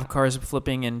and I don't have know. cars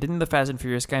flipping? And didn't the Fast and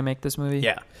Furious guy make this movie?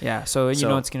 Yeah. Yeah. So you So-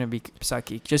 know it's gonna be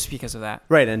sucky just because of that.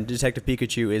 Right, and Detective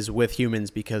Pikachu is with humans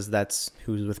because that's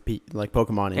who's with like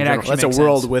Pokemon in It general. actually That's a makes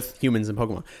world sense. with humans and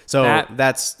Pokemon. So That-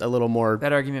 that's a little more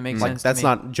That argument makes like sense. that's to me.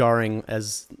 not jarring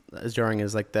as jarring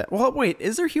as like that. Well, wait,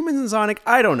 is there humans in Sonic?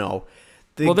 I don't know.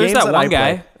 The Well, there's games that I one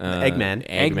play- guy. Eggman.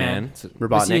 Eggman. So-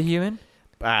 Was he a Robotnik.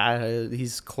 human?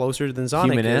 He's closer than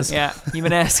Sonic Human-esque. is. Yeah,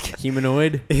 human-esque.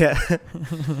 Humanoid. Yeah.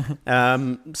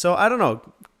 So I don't know.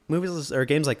 movies or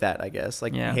games like that, I guess,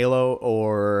 like Yeah. Halo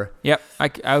or Yep. I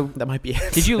that might be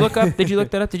it. did you look up? Did you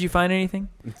look that up? Did you find anything?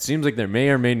 It seems like there may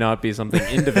or may not be something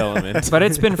in development. But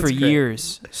it's been for That's great.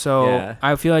 years, so Yeah.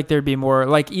 I feel like there'd be more.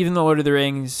 Like even the Lord of the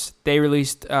Rings, they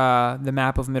released the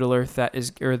map of Middle Earth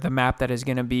or the map that is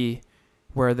going to be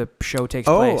where the show takes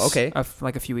Oh, place. okay.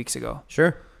 Like a few weeks ago.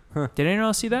 Sure. Did anyone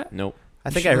else see that? Nope. I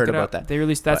You think should I look heard it about up. that. They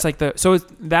released that's like the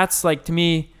that's like to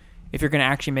me. If you're going to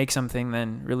actually make something,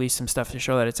 then release some stuff to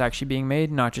show that it's actually being made,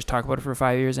 not just talk about it for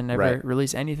 5 years and never Right.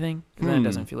 release anything, because then it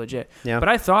doesn't feel legit. Yeah. But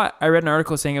I read an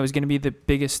article saying it was going to be the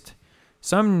biggest,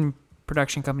 some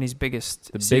production company's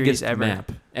biggest The series biggest ever.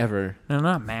 map ever. No,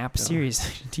 not map, No. series,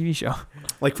 TV show.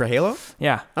 Like for Halo?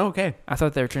 Yeah, Oh, okay. I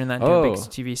thought they were turning that into a big Oh.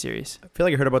 TV series. I feel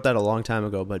like I heard about that a long time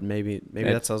ago, but maybe That-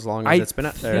 that's as long as it's been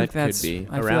out I there. think That could that's. be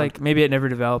I feel around. like maybe it never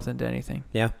developed into anything.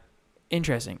 Yeah.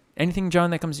 Interesting. Anything, John,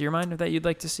 that comes to your mind that you'd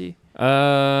like to see?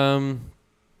 I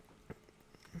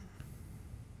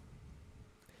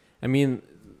mean,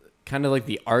 kind of like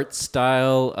the art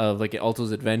style of like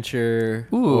Alto's Adventure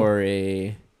Ooh. or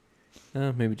a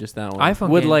maybe just that one. iPhone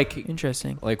would game. like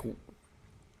Interesting.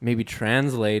 maybe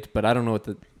translate, but I don't know what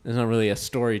there's not really a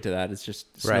story to that. It's just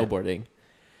Right. snowboarding.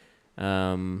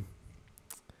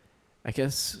 I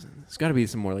guess there's got to be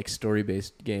some more like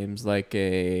story-based games, like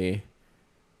a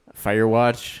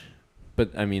Firewatch.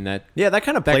 But I mean that Yeah, that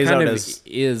kind of that plays kind out of as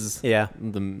is yeah.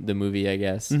 the movie, I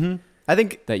guess, Mm-hmm. I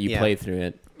think that you yeah. play through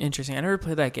it. Interesting. I never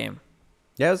played that game.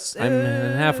 Yeah, it's, I'm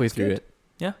halfway it's through good. it.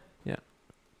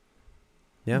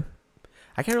 Yeah.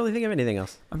 I can't really think of anything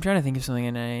else. I'm trying to think of something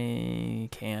and I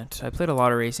can't. I played a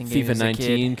lot of racing games FIFA as a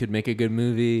 19 could make a good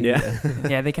movie. Yeah. kid.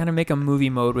 Yeah, they kind of make a movie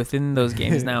mode within those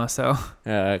games now. So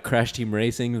Crash Team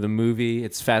Racing, the movie.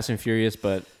 It's Fast and Furious,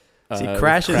 but See, with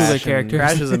Crash is Cooler and- characters.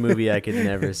 Crash is a movie I could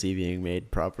never see being made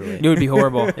properly. it would be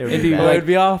horrible. It would it'd be be bad. Oh, like it'd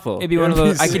be awful. it'd be one of It'd be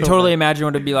those. I could so totally bad. imagine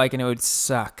what it'd be like, and it would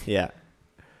suck. Yeah.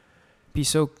 Be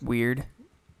so weird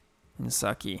and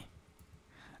sucky.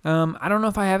 I don't know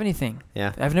if I have anything.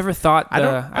 Yeah. I've never thought. I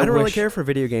don't really wish- care for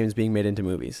video games being made into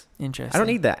movies. Interesting. I don't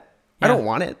need that. Yeah. I don't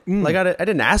want it. Mm. Like I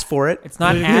didn't ask for it. It's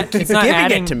not. It's You're not giving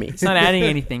adding it to me. It's not adding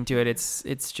anything to it.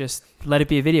 It's just let it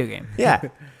be a video game. Yeah.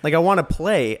 Like I want to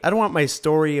play. I don't want my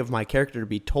story of my character to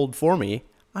be told for me.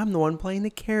 I'm the one playing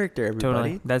the character, everybody.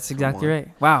 Totally. That's Come exactly on. right.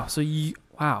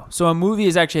 Wow. So a movie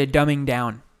is actually a dumbing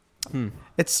down.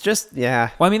 It's just yeah.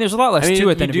 Well, I mean, there's a lot less I mean, to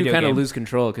it than a you do video kind game. of lose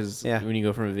control because Yeah. when you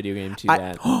go from a video game to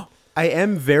that. I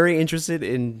am very interested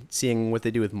in seeing what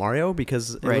they do with Mario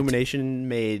because Right. Illumination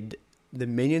made the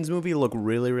Minions movie look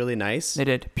really, really nice. They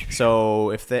did. So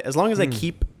as long as they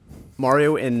keep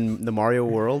Mario in the Mario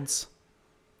worlds,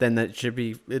 then it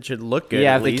should look good.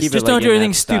 Yeah, at if they least. keep it Just like don't do in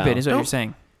anything that stupid. style. Is what Don't- you're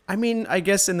saying. I mean, I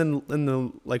guess in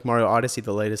the like Mario Odyssey,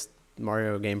 the latest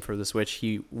Mario game for the Switch,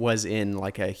 he was in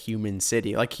like a human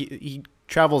city. Like he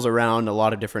travels around a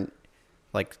lot of different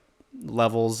like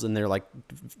levels, and they're like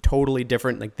totally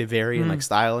different. Like they vary in like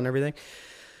style and everything.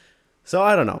 So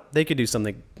I don't know. They could do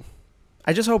something.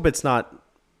 I just hope it's not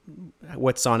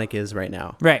what Sonic is right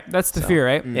now. Right. That's the So, fear,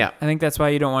 right? Yeah. I think that's why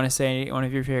you don't want to say one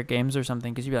of your favorite games or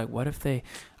something, because you'd be like, what if they?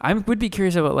 I would be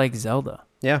curious about like Zelda,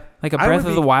 Yeah. like a I Breath would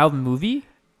of the be- Wild movie.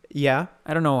 Yeah.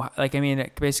 I don't know. Like, I mean,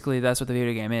 basically that's what the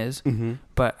video game is, Mm-hmm.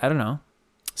 but I don't know.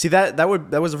 See that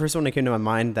was the first one that came to my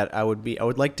mind that I would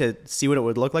like to see what it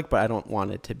would look like, but I don't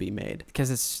want it to be made.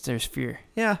 Because there's fear.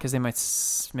 Yeah. Because they might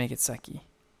make it sucky.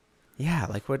 Yeah.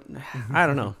 Like what? I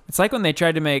don't know. It's like when they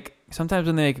tried to make, sometimes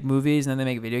when they make movies and then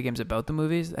they make video games about the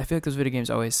movies, I feel like those video games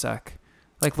always suck.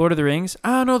 Like Lord of the Rings.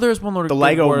 Oh, no, there's one Lord The of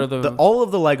Lego, Lord of the all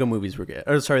of the Lego movies were good.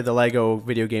 Or sorry, the Lego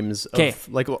video games. 'Kay. Of,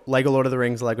 like Lego Lord of the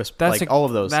Rings, Lego, That's like a- all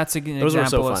of those. That's an Those were so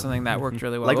example of fun. something that worked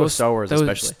really well. Lego Those- Star Wars those-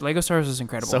 especially. Lego Star Wars was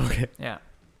incredible. So good. Yeah.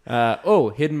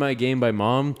 Hidden My Game by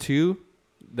Mom 2.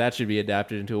 That should be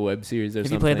adapted into a web series or Have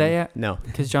something. you played that yet? No.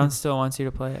 Because John still wants you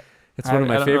to play it. It's one of I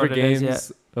my don't know favorite what it is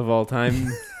games of all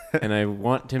time, and I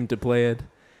want him to play it.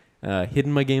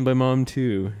 Hidden My Game by Mom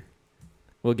 2.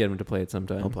 We'll get him to play it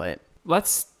sometime. I'll play it.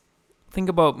 Let's think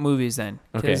about movies then.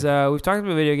 Because we've talked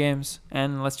about video games,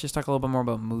 and let's just talk a little bit more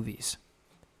about movies.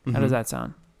 How does that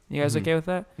sound? You guys Mhm. okay with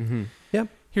that? Mm-hmm.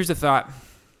 Here's a thought,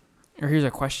 or here's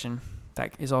a question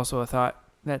that is also a thought.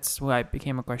 That's why it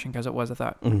became a question, because it was a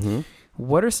thought. Mm-hmm.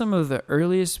 What are some of the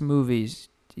earliest movies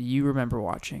you remember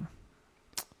watching?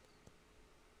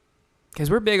 Because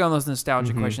we're big on those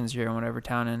nostalgic Mhm. questions here in whatever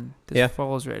town, and this Yeah.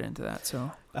 falls right into that.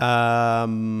 So,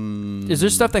 Mm-hmm. is there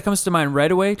stuff that comes to mind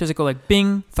right away? Does it go like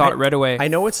Bing? Thought right away. I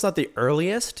know it's not the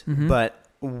earliest, Mhm. but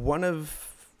one of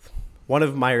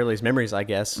my earliest memories, I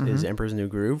guess, is Mhm. Emperor's New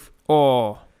Groove.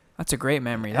 Oh, that's a great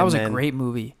memory. That And was a then- great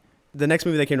movie. The next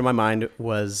movie that came to my mind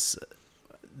was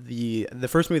the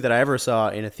first movie that I ever saw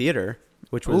in a theater,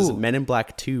 which was Ooh. Men in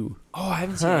Black 2. Oh, I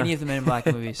haven't seen any of the Men in Black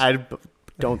movies. I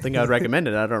don't think I would recommend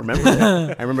it. I don't remember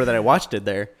that. I remember that I watched it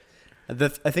there.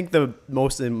 I think the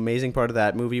most amazing part of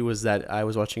that movie was that I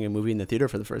was watching a movie in the theater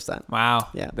for the first time. Wow.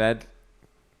 Yeah.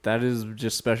 That is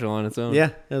just special on its own.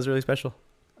 Yeah, it was really special.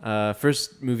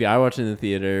 First movie I watched in the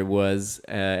theater was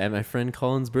at my friend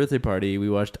Colin's birthday party. We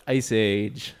watched Ice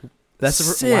Age. That's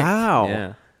Sick. wow.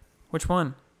 Yeah, Which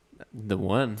one? the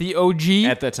one. The OG?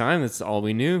 At the time, that's all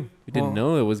we knew. We didn't Whoa.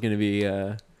 know it was going to be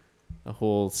a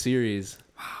whole series.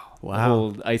 A Wow.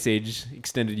 whole Ice Age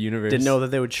extended universe. Didn't know that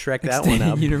they would Shrek that one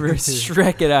up. Universe.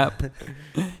 Shrek it up.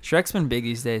 Shrek's been big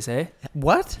these days, hey?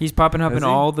 What? He's popping up Has in he?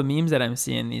 all the memes that I'm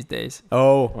seeing these days.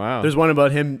 Oh, Wow. There's one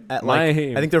about him at like My-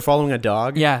 I think they're following a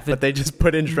dog. Yeah, but they just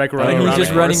put in Shrek running and around. he's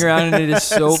just a running horse. around, and it is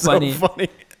so It's funny. So funny.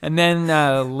 And then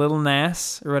Lil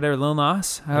Nas, or whatever, Lil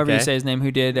Nas, however you Okay. say his name,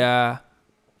 who did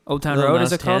Old Town Lil Road, Nas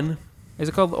is it called? 10? Is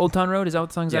it called Old Town Road? Is that what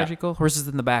the song's Yeah. actually called? Horses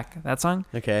in the Back. That song?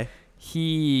 Okay.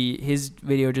 His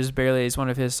video just barely is one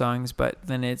of his songs, but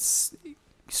then it's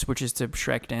switches to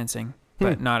Shrek dancing,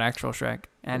 but not actual Shrek,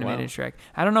 animated Shrek.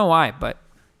 I don't know why, but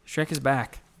Shrek is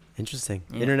back. Interesting.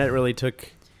 Yeah. Internet really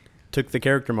took the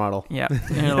character model. Yeah,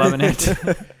 they're loving it.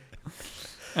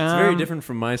 It's very different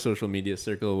from my social media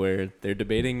circle where they're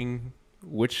debating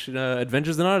which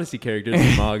Adventures in Odyssey characters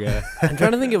in manga. I'm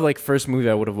trying to think of like first movie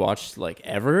I would have watched like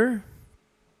ever.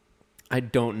 I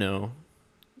don't know.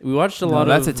 We watched a No, lot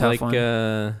that's of a tough like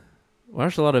one.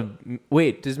 watched a lot of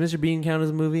wait, does Mr. Bean count as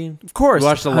a movie? Of course. We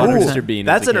watched a lot of 100%. Mr. Bean.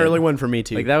 That's as a an kid. early one for me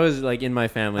too. Like that was like in my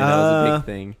family. That was a big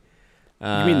thing.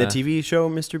 You mean the TV show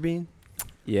Mr. Bean?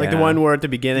 Yeah. Like the one where at the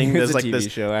beginning It's there's a like TV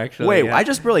this show actually. Wait, yeah. I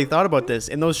just really thought about this.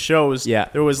 In those shows, Yeah.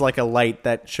 there was like a light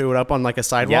that showed up on like a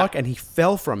sidewalk and he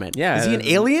fell from it. Yeah. Is he an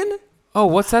alien? Oh,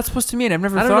 what's that supposed to mean? I've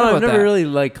never I thought don't know. about I've never that. really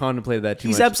like contemplated that too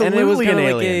He's much. absolutely and it was an kinda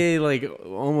alien. like a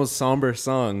almost somber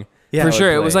song. Yeah. For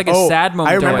sure, it was like a sad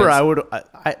moment. I remember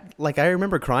always. I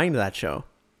remember crying to that show.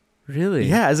 Really?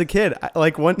 Yeah, as a kid.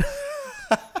 Like one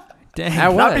Dang. At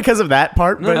what? not because of that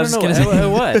part, No, but no, was no. gonna say-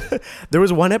 What? there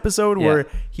was one episode Yeah. where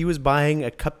he was buying a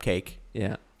cupcake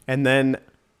Yeah. and then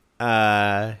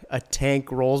a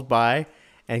tank rolls by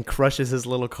and crushes his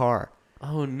little car.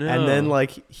 Oh no. And then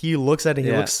like he looks at it, he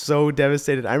Yeah. looks so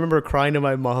devastated. I remember crying to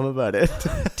my mom about it.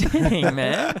 Dang,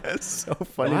 man. It's so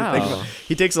funny Wow. to think about.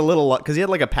 He takes a little because he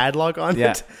had like a padlock on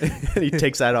Yeah. it, and he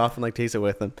takes that off and like takes it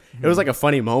with him. It was like a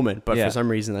funny moment, but Yeah. for some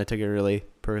reason I took it really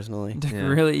personally. Yeah.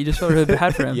 Really, you just felt really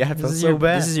bad for him. Yeah, I This felt is so your,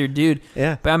 bad. This is your dude.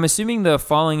 Yeah, But I'm assuming the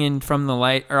falling in from the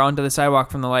light or onto the sidewalk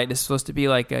from the light is supposed to be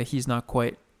like he's not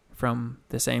quite from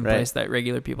the same Right. place that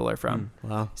regular people are from.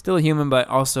 wow, Still a human, but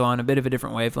also on a bit of a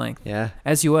different wavelength, yeah,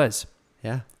 as he was.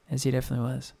 yeah. As he definitely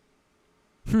was.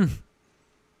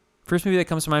 First movie that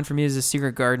comes to mind for me is The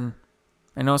Secret Garden.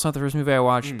 I know it's not the first movie I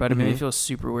watched, but it made me Mhm. feel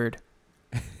super weird.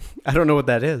 I don't know what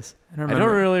that is. I don't I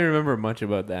remember. don't really remember much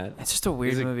about that. It's just a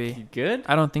weird Is it movie. good?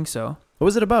 I don't think so. What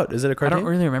was it about? Is it a I cartoon? don't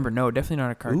really remember. No, definitely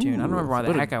not a cartoon. I don't Ooh, remember why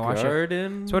the heck I watched it.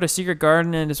 Garden? It's about a secret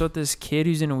garden, and it's about this kid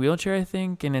who's in a wheelchair, I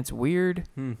think, and it's weird.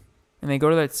 Hmm. And they go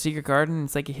to that secret garden. And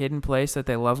it's like a hidden place that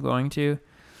they love going to.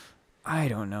 I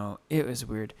don't know. It was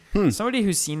weird. Somebody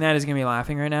who's seen that is gonna be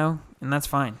laughing right now, and that's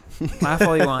fine. Laugh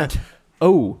all you want.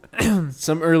 Oh,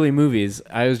 some early movies.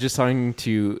 I was just talking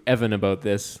to Evan about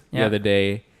this the Yeah. other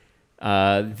day.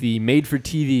 The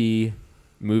made-for-TV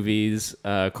movies,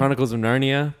 Chronicles of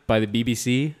Narnia by the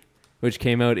BBC, which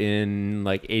came out in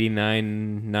like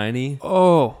 89, 90.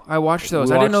 Oh, I watched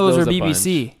those. We I didn't know watched those were those a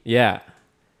BBC. bunch. Yeah.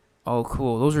 Oh,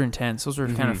 cool. Those were intense. Those were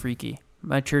kind of Mhm. freaky.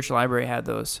 My church library had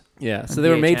those. Yeah, so On they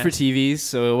were made for VHS. TVs,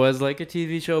 so it was like a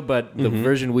TV show, but the Mhm.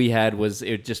 version we had was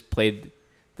it just played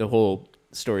the whole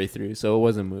story through, so it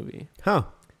was a movie. Huh.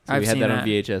 So I've we had seen that that. on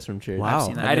VHS from church. Wow. I've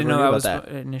seen that. I I didn't never know knew that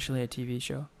about was initially a TV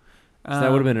show. So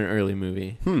that would have been an early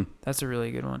movie. That's a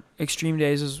really good one. Extreme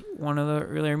Days is one of the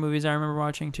earlier movies I remember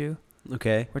watching too,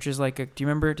 Okay. which is like do you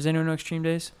remember? Does anyone know Extreme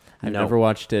Days? I've No. never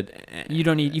watched it. You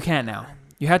don't need. You can't now.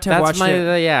 You had to have That's watched my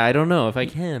it. yeah. I don't know if I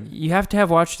can. You have to have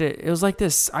watched it. It was like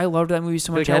this. I loved that movie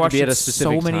so I much. feel I like it had to watched be at it a so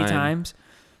specific many time. times.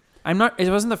 I'm not. It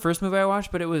wasn't the first movie I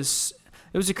watched, but it was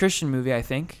a Christian movie. I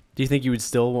think. Do you think you would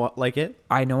still like it?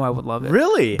 I know I would love it.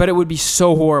 Really? But it would be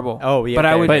so horrible. Oh, yeah, But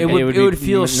I okay. would. But it it would. would It would be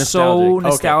feel so nostalgic. Okay.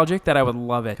 nostalgic that I would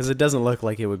love it. Because it doesn't look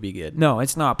like it would be good. No,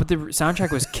 it's not. But the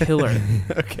soundtrack was killer.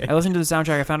 Okay. I listened to the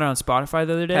soundtrack. I found it on Spotify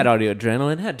the other day. Had Audio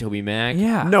Adrenaline. Had Toby Mac.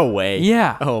 Yeah. No way.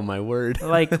 Yeah. Oh my word.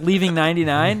 Like Leaving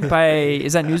 99 by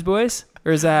is that Newsboys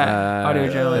or is that Audio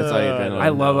Adrenaline? That's Audio Adrenaline. I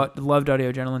loved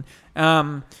Audio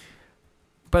Adrenaline.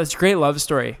 But it's a great love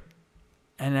story.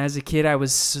 And as a kid, I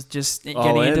was just All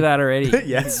getting in. into that already.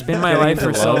 Yeah. It's been my Getting life for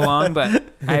into so love. long, but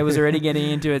I was already getting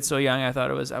into it so young. I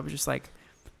was just like,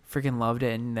 freaking loved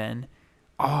it. And then,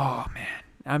 oh man,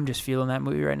 I'm just feeling that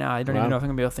movie right now. I don't Wow. even know if I'm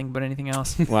gonna be able to think about anything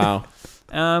else. Wow.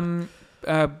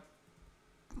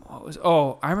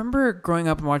 I remember growing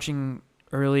up and watching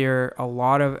earlier a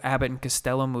lot of Abbott and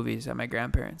Costello movies at my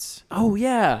grandparents. Oh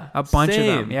yeah, A bunch of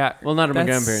Same. them, yeah. Well, not at my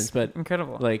That's grandparents, but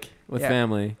incredible. like with Yeah.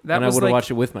 family. That and I was would have like-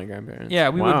 watched it with my grandparents. Yeah,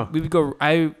 Wow. we would go.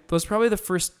 Those were probably the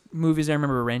first movies I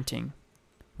remember renting.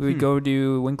 We would go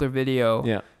to Winkler Video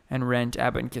Yeah. and rent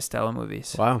Abbott and Costello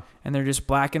movies. Wow. And they're just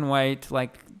black and white,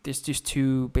 like there's just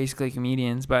two basically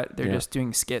comedians, but they're Yeah. just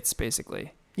doing skits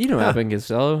basically. You know Huh. Abbott and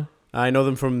Costello. I know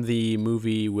them from the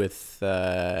movie with not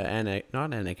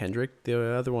Anna Kendrick, the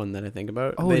other one that I think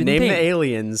about. Oh, they didn't named they- the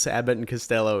aliens Abbott and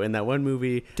Costello in that one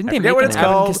movie. Didn't I they forget make what an it's Abbott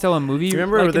and called. Costello movie Do you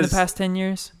remember like in the this- past 10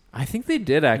 years? I think they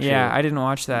did actually. Yeah, I didn't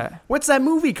watch that. What's that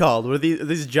movie called? Where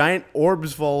these giant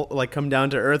orbs fall, like come down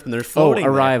to Earth and they're floating.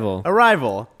 there. Arrival.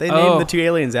 Arrival. They Oh. named the two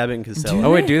aliens Abbott and Costello.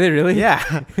 Oh wait, do they really? Yeah.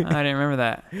 I didn't remember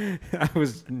that. I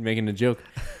was making a joke,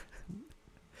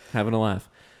 having a laugh.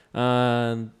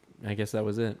 I guess that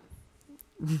was it.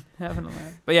 Having a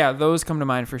laugh. But yeah, those come to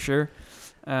mind for sure.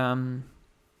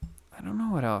 I don't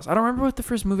know what else. I don't remember what the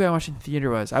first movie I watched in theater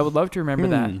was. I would love to remember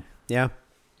that. Yeah.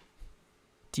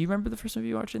 Do you remember the first movie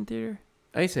you watched in theater?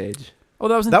 Ice Age. Oh,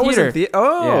 that was in That was theater. in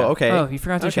oh, Yeah. okay. Oh, you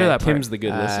forgot to Okay, share that part. Kim's the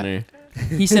good listener.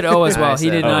 He said "oh" as well. I He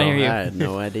did said, not oh, hear you. I had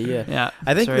no idea. Yeah.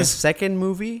 I think sorry. the second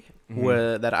movie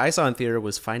Mhm. that I saw in theater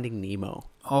was Finding Nemo.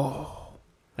 Oh,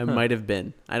 It Huh. might have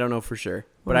been. I don't know for sure.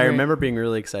 What But a I great- remember being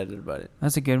really excited about it.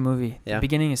 that's a good movie. Yeah. The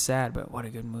beginning is sad, but what a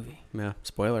good movie. Yeah.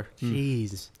 Spoiler.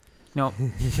 Jeez. No,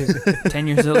 10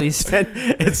 years at least.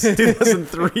 It's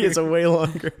 2003. It's a way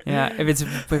longer. Yeah, if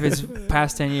it's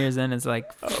past 10 years, then it's like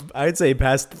I'd say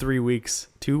past 3 weeks,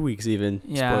 2 weeks even.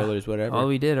 Yeah. Spoilers, whatever. all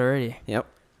we did already. Yep.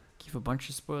 Give a bunch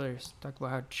of spoilers. Talk about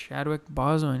how Chadwick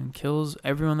Boseman kills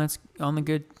everyone that's on the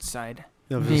good side.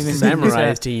 Of Even- the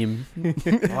Samurai's team.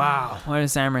 Wow, what a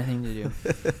samurai thing to do.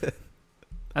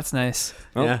 That's nice.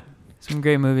 Oh. Yeah. Some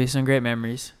great movies, some great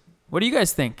memories. What do you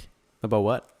guys think? About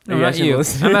what? No, Are you not asking you. the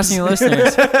listeners? I'm asking you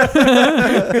listeners.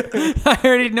 I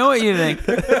already know what you think.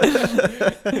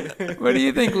 What do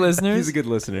you think, listeners? He's a good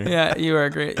listener. Yeah, you are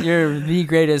great. You're the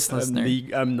greatest listener.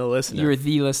 I'm the listener. You're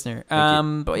the listener.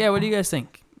 you. But yeah, what do you guys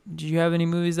think? Did you have any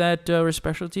movies that were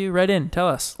special to you? Write in. Tell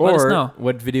us. Let us Or know.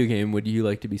 what video game would you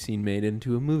like to be seen made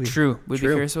into a movie? True. We'd be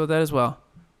True. curious about that as well.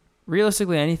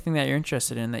 Realistically, anything that you're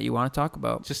interested in that you want to talk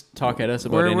about. Just talk at us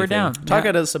about we're, anything. we're down. Talk Yeah.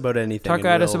 at us about anything. Talk and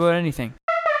at us we'll- about anything.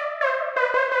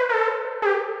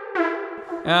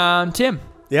 Tim,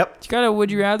 Yep. you got a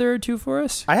would you rather or two for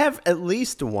us? I have at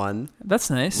least one. That's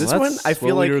nice. This Well, one, that's I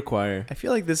feel what we like- require. I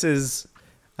feel like this is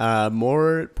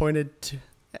more pointed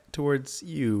towards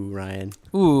you, Ryan.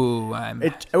 Ooh, I'm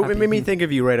It happy. made me think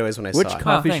of you right away when I Which saw it.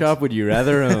 coffee thanks. shop would you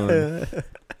rather own?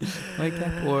 Like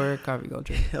that or coffee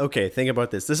culture. Okay, think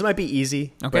about this. This might be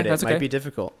easy, Okay, but it that's might okay. be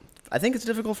difficult. I think it's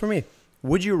difficult for me.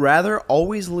 Would you rather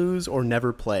always lose or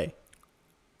never play?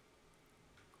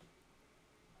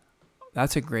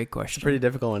 That's a great It's a question. pretty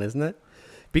difficult one, isn't it?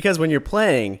 Because when you're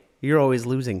playing, you're always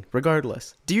losing,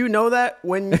 regardless. Do you know that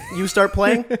when you start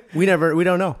playing? We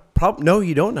don't know. No,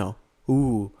 you don't know.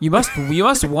 Ooh. You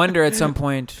must wonder at some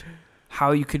point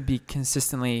how you could be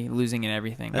consistently losing in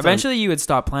everything. That's Eventually, you would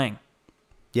stop playing.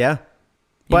 Yeah. You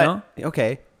But know?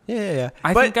 okay. Yeah.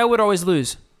 I But- think I would always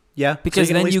lose yeah, because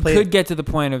so can at then least you play- could get to the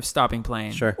point of stopping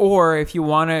playing. Sure. Or if you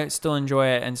want to still enjoy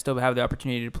it and still have the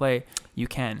opportunity to play, you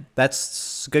can.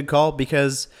 That's a good call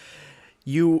because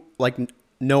you like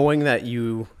knowing that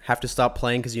you have to stop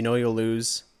playing because you know you'll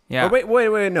lose. Yeah. Or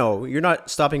wait. No, you're not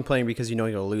stopping playing because you know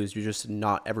you'll lose. You're just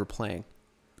not ever playing.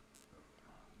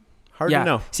 Hard yeah. to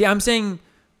know. See, I'm saying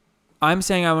I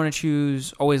want to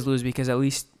choose always lose because at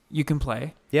least you can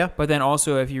play. Yeah. But then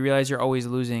also, if you realize you're always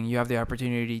losing, you have the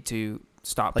opportunity to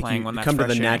stop Like playing you when that's come to the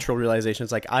frustrating. natural realization.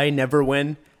 It's like I never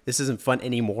win. This isn't fun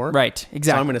anymore. Right. So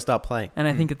Exactly. I'm going to stop playing. And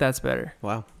I think that's better.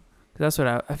 Wow. 'Cause that's what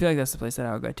I feel like that's the place that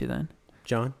I would go to then.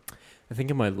 John? I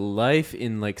think in my life,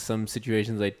 in like some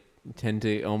situations, I tend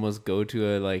to almost go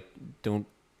to a like don't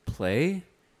play.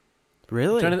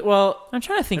 Really? Trying to, well, I'm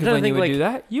trying to think I'm of trying when to you think, would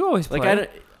like- do that. You always play. like I don't.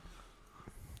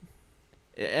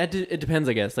 It depends,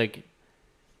 I guess. Like,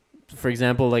 for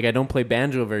example, like I don't play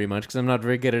banjo very much because I'm not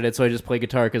very good at it, so I just play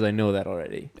guitar because I know that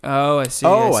already. Oh, I see.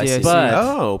 Oh, I see. But-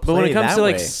 oh, But when it play comes that to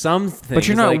like way. some things, But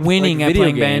you're not like winning at video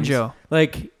playing games, banjo.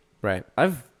 Like Right.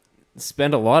 I've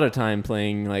spent a lot of time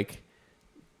playing like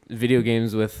video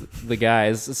games with the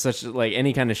guys, such like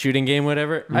any kind of shooting game,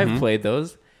 whatever. I've played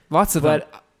those, Lots of them.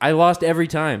 but I lost every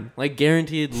time, like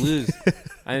guaranteed lose.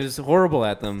 I was horrible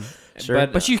at them. Sure.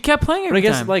 But you kept playing But every I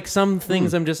guess time. like some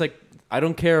things I'm just like, I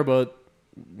don't care about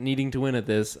needing to win at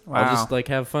this. I'll Wow. just like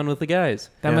have fun with the guys.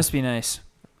 that Yeah. must be nice.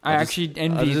 I I'll just- actually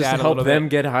I'll envy just that a help little them bit.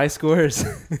 get high scores.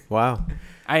 Wow.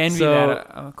 I envy So-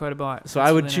 that quite a lot. So That's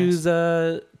I would really choose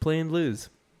nice. play and lose.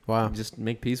 Wow. Just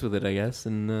make peace with it, I guess.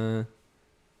 And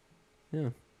yeah.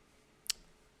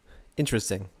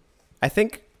 Interesting. I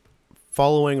think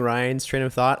following Ryan's train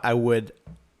of thought, I would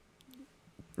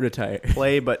Retire.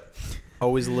 play but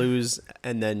always lose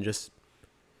and then just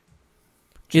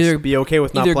Either- be okay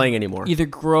with not either- playing anymore. Either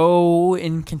grow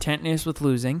in contentness with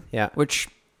losing, Yeah. which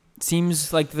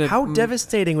seems like the How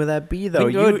devastating would that be, though?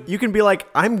 Think it would- You can be like,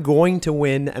 I'm going to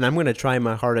win, and I'm going to try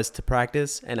my hardest to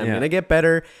practice, and I'm Yeah. going to get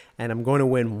better, and I'm going to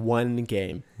win one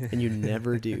game, and you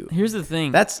never do. Here's the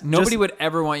thing. That's nobody just- would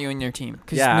ever want you in their team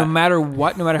because Yeah. no matter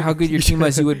what, no matter how good your team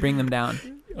was, you would bring them down.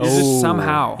 Just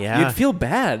somehow. Yeah. You'd feel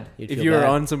bad You'd if feel you were bad.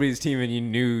 on somebody's team and you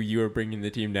knew you were bringing the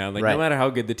team down. Like Right. no matter how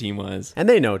good the team was, And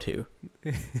they know, too.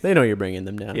 They know you're bringing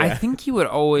them down. Yeah. I think you would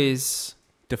always.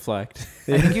 deflect.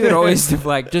 I think you would always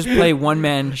deflect. Just play one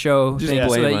man show Just thing so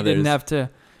blame that you didn't others. have to.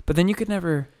 But then you could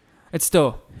never. It's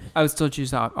still. I would still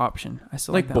choose that option. I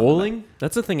still Like like that one. bowling,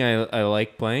 that's a thing I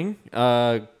like playing.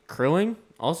 Curling,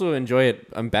 also enjoy it.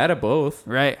 I'm bad at both,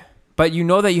 Right. But you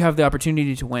know that you have the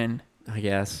opportunity to win. I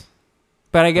guess.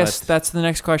 But I guess But- that's the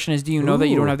next question: is do you know that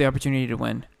you don't Ooh. have the opportunity to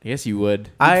win? I guess you would.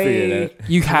 You'd I- figure it out.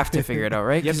 You have to figure it out,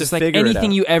 right? You have 'Cause to it's like figure it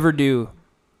anything out. you ever do,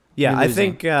 Yeah, You're I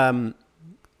losing. think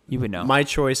you would know. my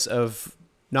choice of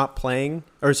not playing,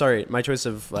 or sorry, my choice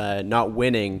of not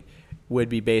winning would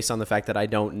be based on the fact that I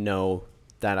don't know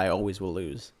that I always will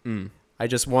lose. Mm. I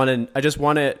just want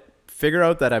to figure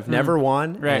out that I've never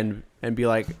won Right. and be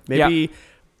like, maybe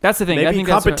That's the thing. I maybe think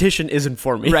that's competition isn't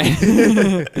for me.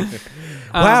 right.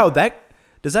 Wow,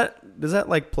 does that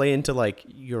like play into like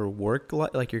your work,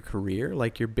 like your career,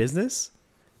 like your business?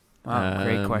 Wow,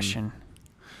 great Um, question.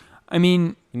 I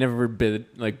mean, You never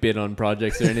bid on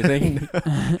projects or anything.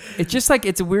 it's just like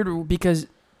it's a weird because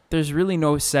there's really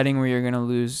no setting where you're gonna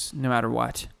lose no matter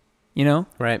what, you know.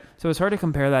 Right. So it's hard to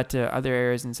compare that to other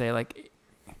areas and say like.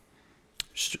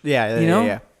 Yeah. You know?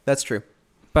 Yeah. That's true.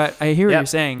 But I hear what Yeah. you're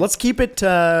saying. Let's keep it.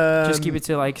 Just keep it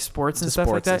to like sports and to stuff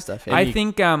like sports and that. stuff, yeah. I Any-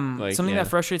 think like, something yeah. that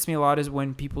frustrates me a lot is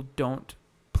when people don't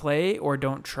play or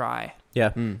don't try.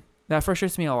 Yeah. Mm. That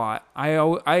frustrates me a lot.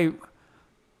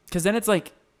 Because then it's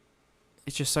like,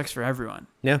 it just sucks for everyone,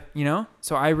 Yeah. you know?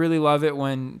 So I really love it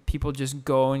when people just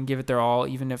go and give it their all,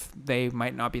 even if they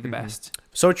might not be the Mhm. best.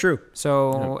 So true.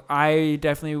 So I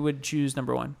definitely would choose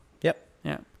number one. Yep.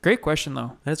 Yeah. Great question,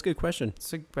 though. That's a good question.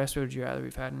 It's the best would you rather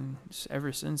we've had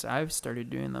ever since I've started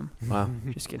doing them. Wow.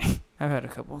 Just kidding. I've had a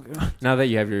couple good ones. Now that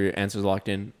you have your answers locked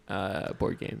in,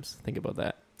 board games. Think about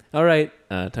that. All right,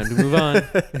 time to move on.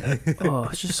 Oh,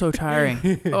 it's just so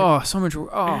tiring. Oh, so much.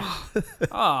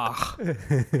 Oh.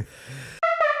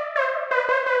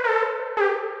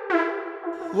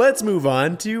 Let's move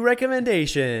on to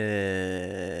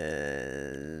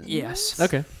recommendations. Yes.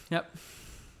 Okay.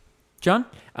 John?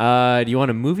 Do you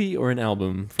want a movie or an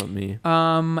album from me?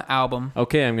 Album.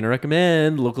 Okay, I'm gonna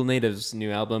recommend Local Natives'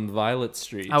 new album, Violet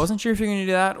Street. I wasn't sure if you're gonna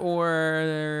do that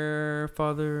or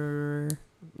Father.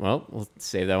 Well, we'll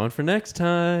save that one for next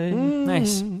time.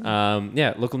 Nice.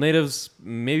 Yeah, Local Natives,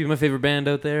 maybe my favorite band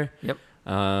out there. Yep.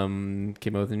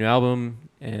 Came out with a new album,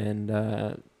 and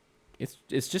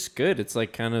it's just good. It's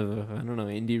like kind of, I don't know,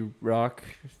 indie rock.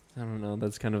 I don't know.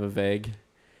 That's kind of a vague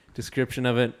description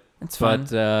of it. It's fun. But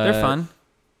They're fun.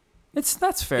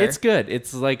 That's fair. It's good.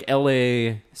 It's like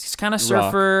LA. It's kind of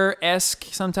rock. surfer-esque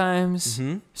sometimes.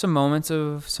 Mm-hmm. Some moments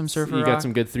of some surfer You rock. got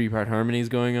some good 3-part harmonies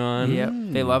going on. Yep,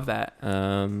 they love that.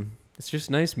 It's just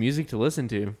nice music to listen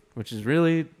to, which is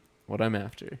really what I'm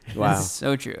after. Wow. That's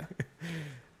so true.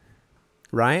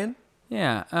 Ryan?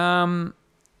 Yeah.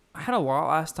 I had a lot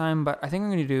last time, but I think I'm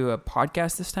going to do a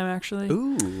podcast this time, actually.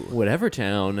 Ooh. Whatever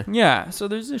town. Yeah, so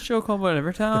there's a show called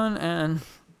Whatever Town, and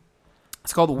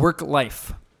it's called Work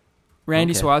Life.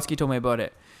 Randy Okay. Swatsky told me about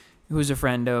it, who's a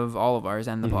friend of all of ours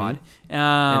and the pod.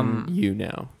 And you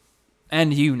now.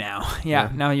 And you now. Yeah,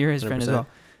 Yeah, now you're his friend as 100%.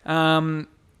 well.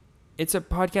 It's a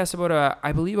podcast about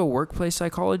I believe a workplace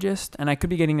psychologist, and I could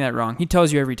be getting that wrong. He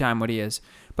tells you every time what he is.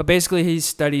 But basically he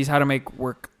studies how to make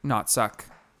work not suck.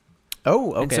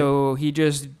 Oh, okay. And so he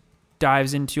just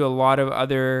dives into a lot of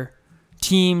other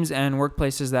teams and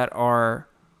workplaces that are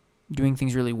doing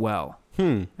things really well.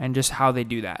 And just how they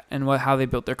do that and how they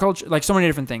built their culture, like so many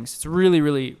different things. It's really,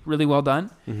 really, really well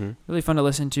done. Mm-hmm. Really fun to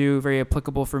listen to, very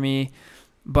applicable for me.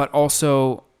 But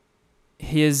also,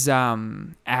 his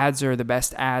ads are the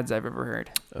best ads I've ever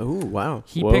heard. Oh, wow.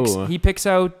 He Whoa. picks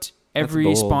out every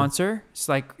bold. sponsor. It's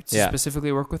like to Yeah.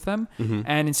 specifically work with them. Mhm.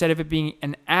 And instead of it being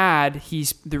an ad,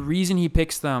 the reason he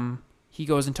picks them, he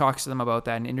goes and talks to them about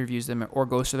that and interviews them, or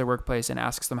goes to their workplace and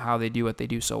asks them how they do what they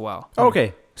do so well.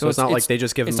 Okay. So it's not like they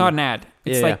just give It's them... not an ad.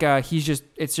 It's Yeah, like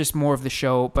it's just more of the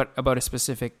show, but about a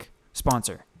specific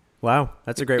sponsor. Wow.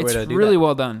 That's a great way to do It's really that.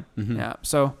 well done. Mhm. Yeah.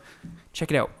 So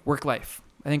check it out. Work Life.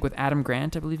 I think with Adam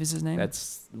Grant, I believe is his name.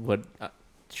 That's what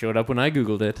showed up when I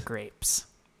Googled it. Grapes.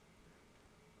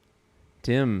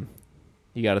 Tim,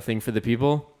 you got a thing for the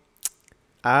people?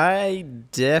 I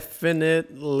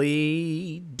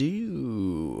definitely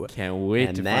do. Can't wait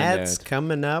And to that's find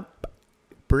coming up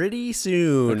pretty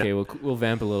soon. out. Okay, we'll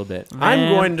vamp a little bit. I'm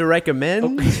Man. going to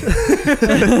recommend...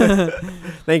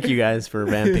 Thank you guys for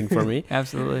vamping for me.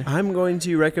 Absolutely. I'm going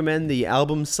to recommend the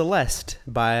album Celeste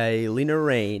by Lena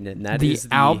Raine. And that is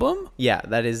The album? Yeah,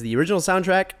 that is the original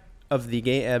soundtrack of the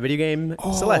video game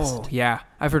Celeste. Oh, yeah.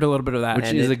 I've heard a little bit of that. Which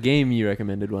And is it- a game you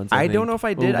recommended once. I think. don't know if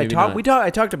I did. Oh, I maybe talked. not. I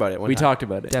talked about it. We time. talked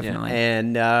about it. yeah. Definitely.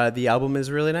 And the album is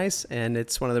really nice, and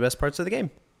it's one of the best parts of the game.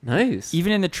 Nice.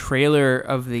 Even in the trailer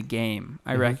of the game,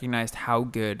 I Mhm. recognized how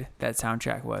good that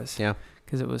soundtrack was. Yeah,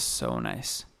 Because it was so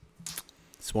nice.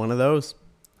 it's one of those.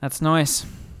 That's nice.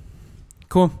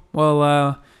 Cool.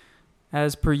 Well,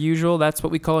 as per usual, that's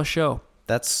what we call a show.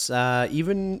 That's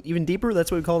even deeper.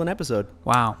 That's what we call an episode.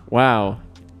 Wow. Wow.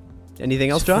 Anything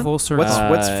else, It's John? full circle.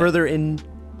 What's further in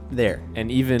there?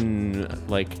 And even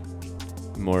like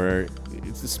more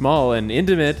small and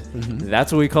intimate,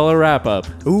 that's what we call a wrap up.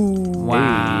 Ooh,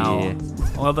 Wow. Hey.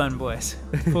 Well done, boys.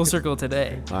 Full circle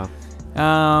today. wow.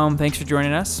 Thanks for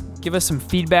joining us. Give us some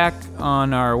feedback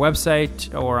on our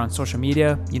website or on social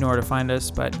media. You know where to find us,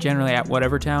 but generally at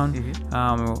Whatevertown.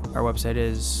 Our website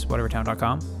is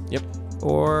whatevertown.com. Yep.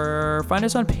 Or find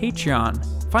us on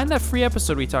Patreon. Find that free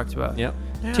episode we talked about. Yep.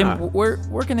 Tim, Yeah.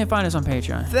 where can they find us on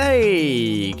Patreon?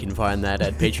 They can find that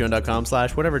at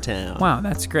patreon.com/whatevertown. Wow,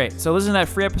 that's great. So listen to that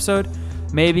free episode.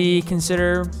 Maybe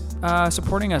consider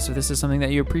supporting us if this is something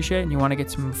that you appreciate and you want to get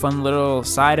some fun little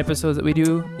side episodes that we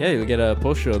do. Yeah, you'll get a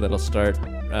post show that'll start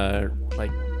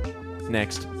like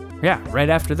next. Yeah, right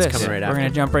after this. coming right We're after. going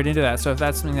to jump right into that. So if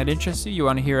that's something that interests you, you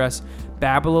want to hear us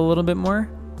babble a little bit more,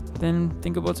 then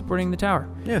think about supporting the Tower.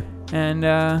 Yeah. And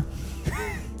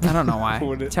I don't know why.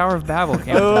 What it- Tower of Babel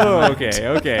came up. Oh,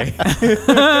 okay.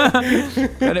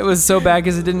 But it was so bad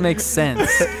because it didn't make sense.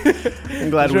 I'm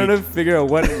glad I'm trying we. to figure out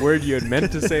what word you had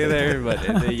meant to say there, but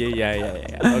yeah.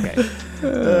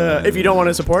 Okay. If you don't want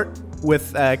to support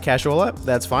with Cashola,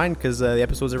 that's fine because the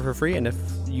episodes are for free, and if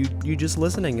you just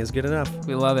listening is good enough.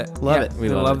 We love it. Love it. We We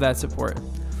love love it. that support.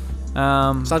 It's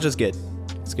not just good;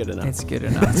 it's good enough. It's good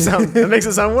enough. That makes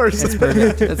it sound worse. That's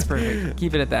perfect. That's perfect.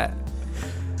 Keep it at that.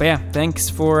 But yeah, thanks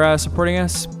for supporting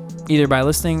us, either by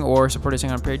listening or supporting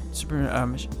us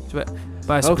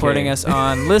supporting us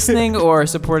on listening or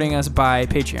supporting us by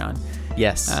Patreon.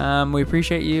 Yes. We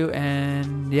appreciate you,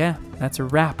 and yeah, that's a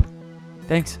wrap.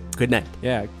 Thanks. Good night.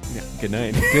 Yeah. Good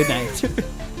night. Good night.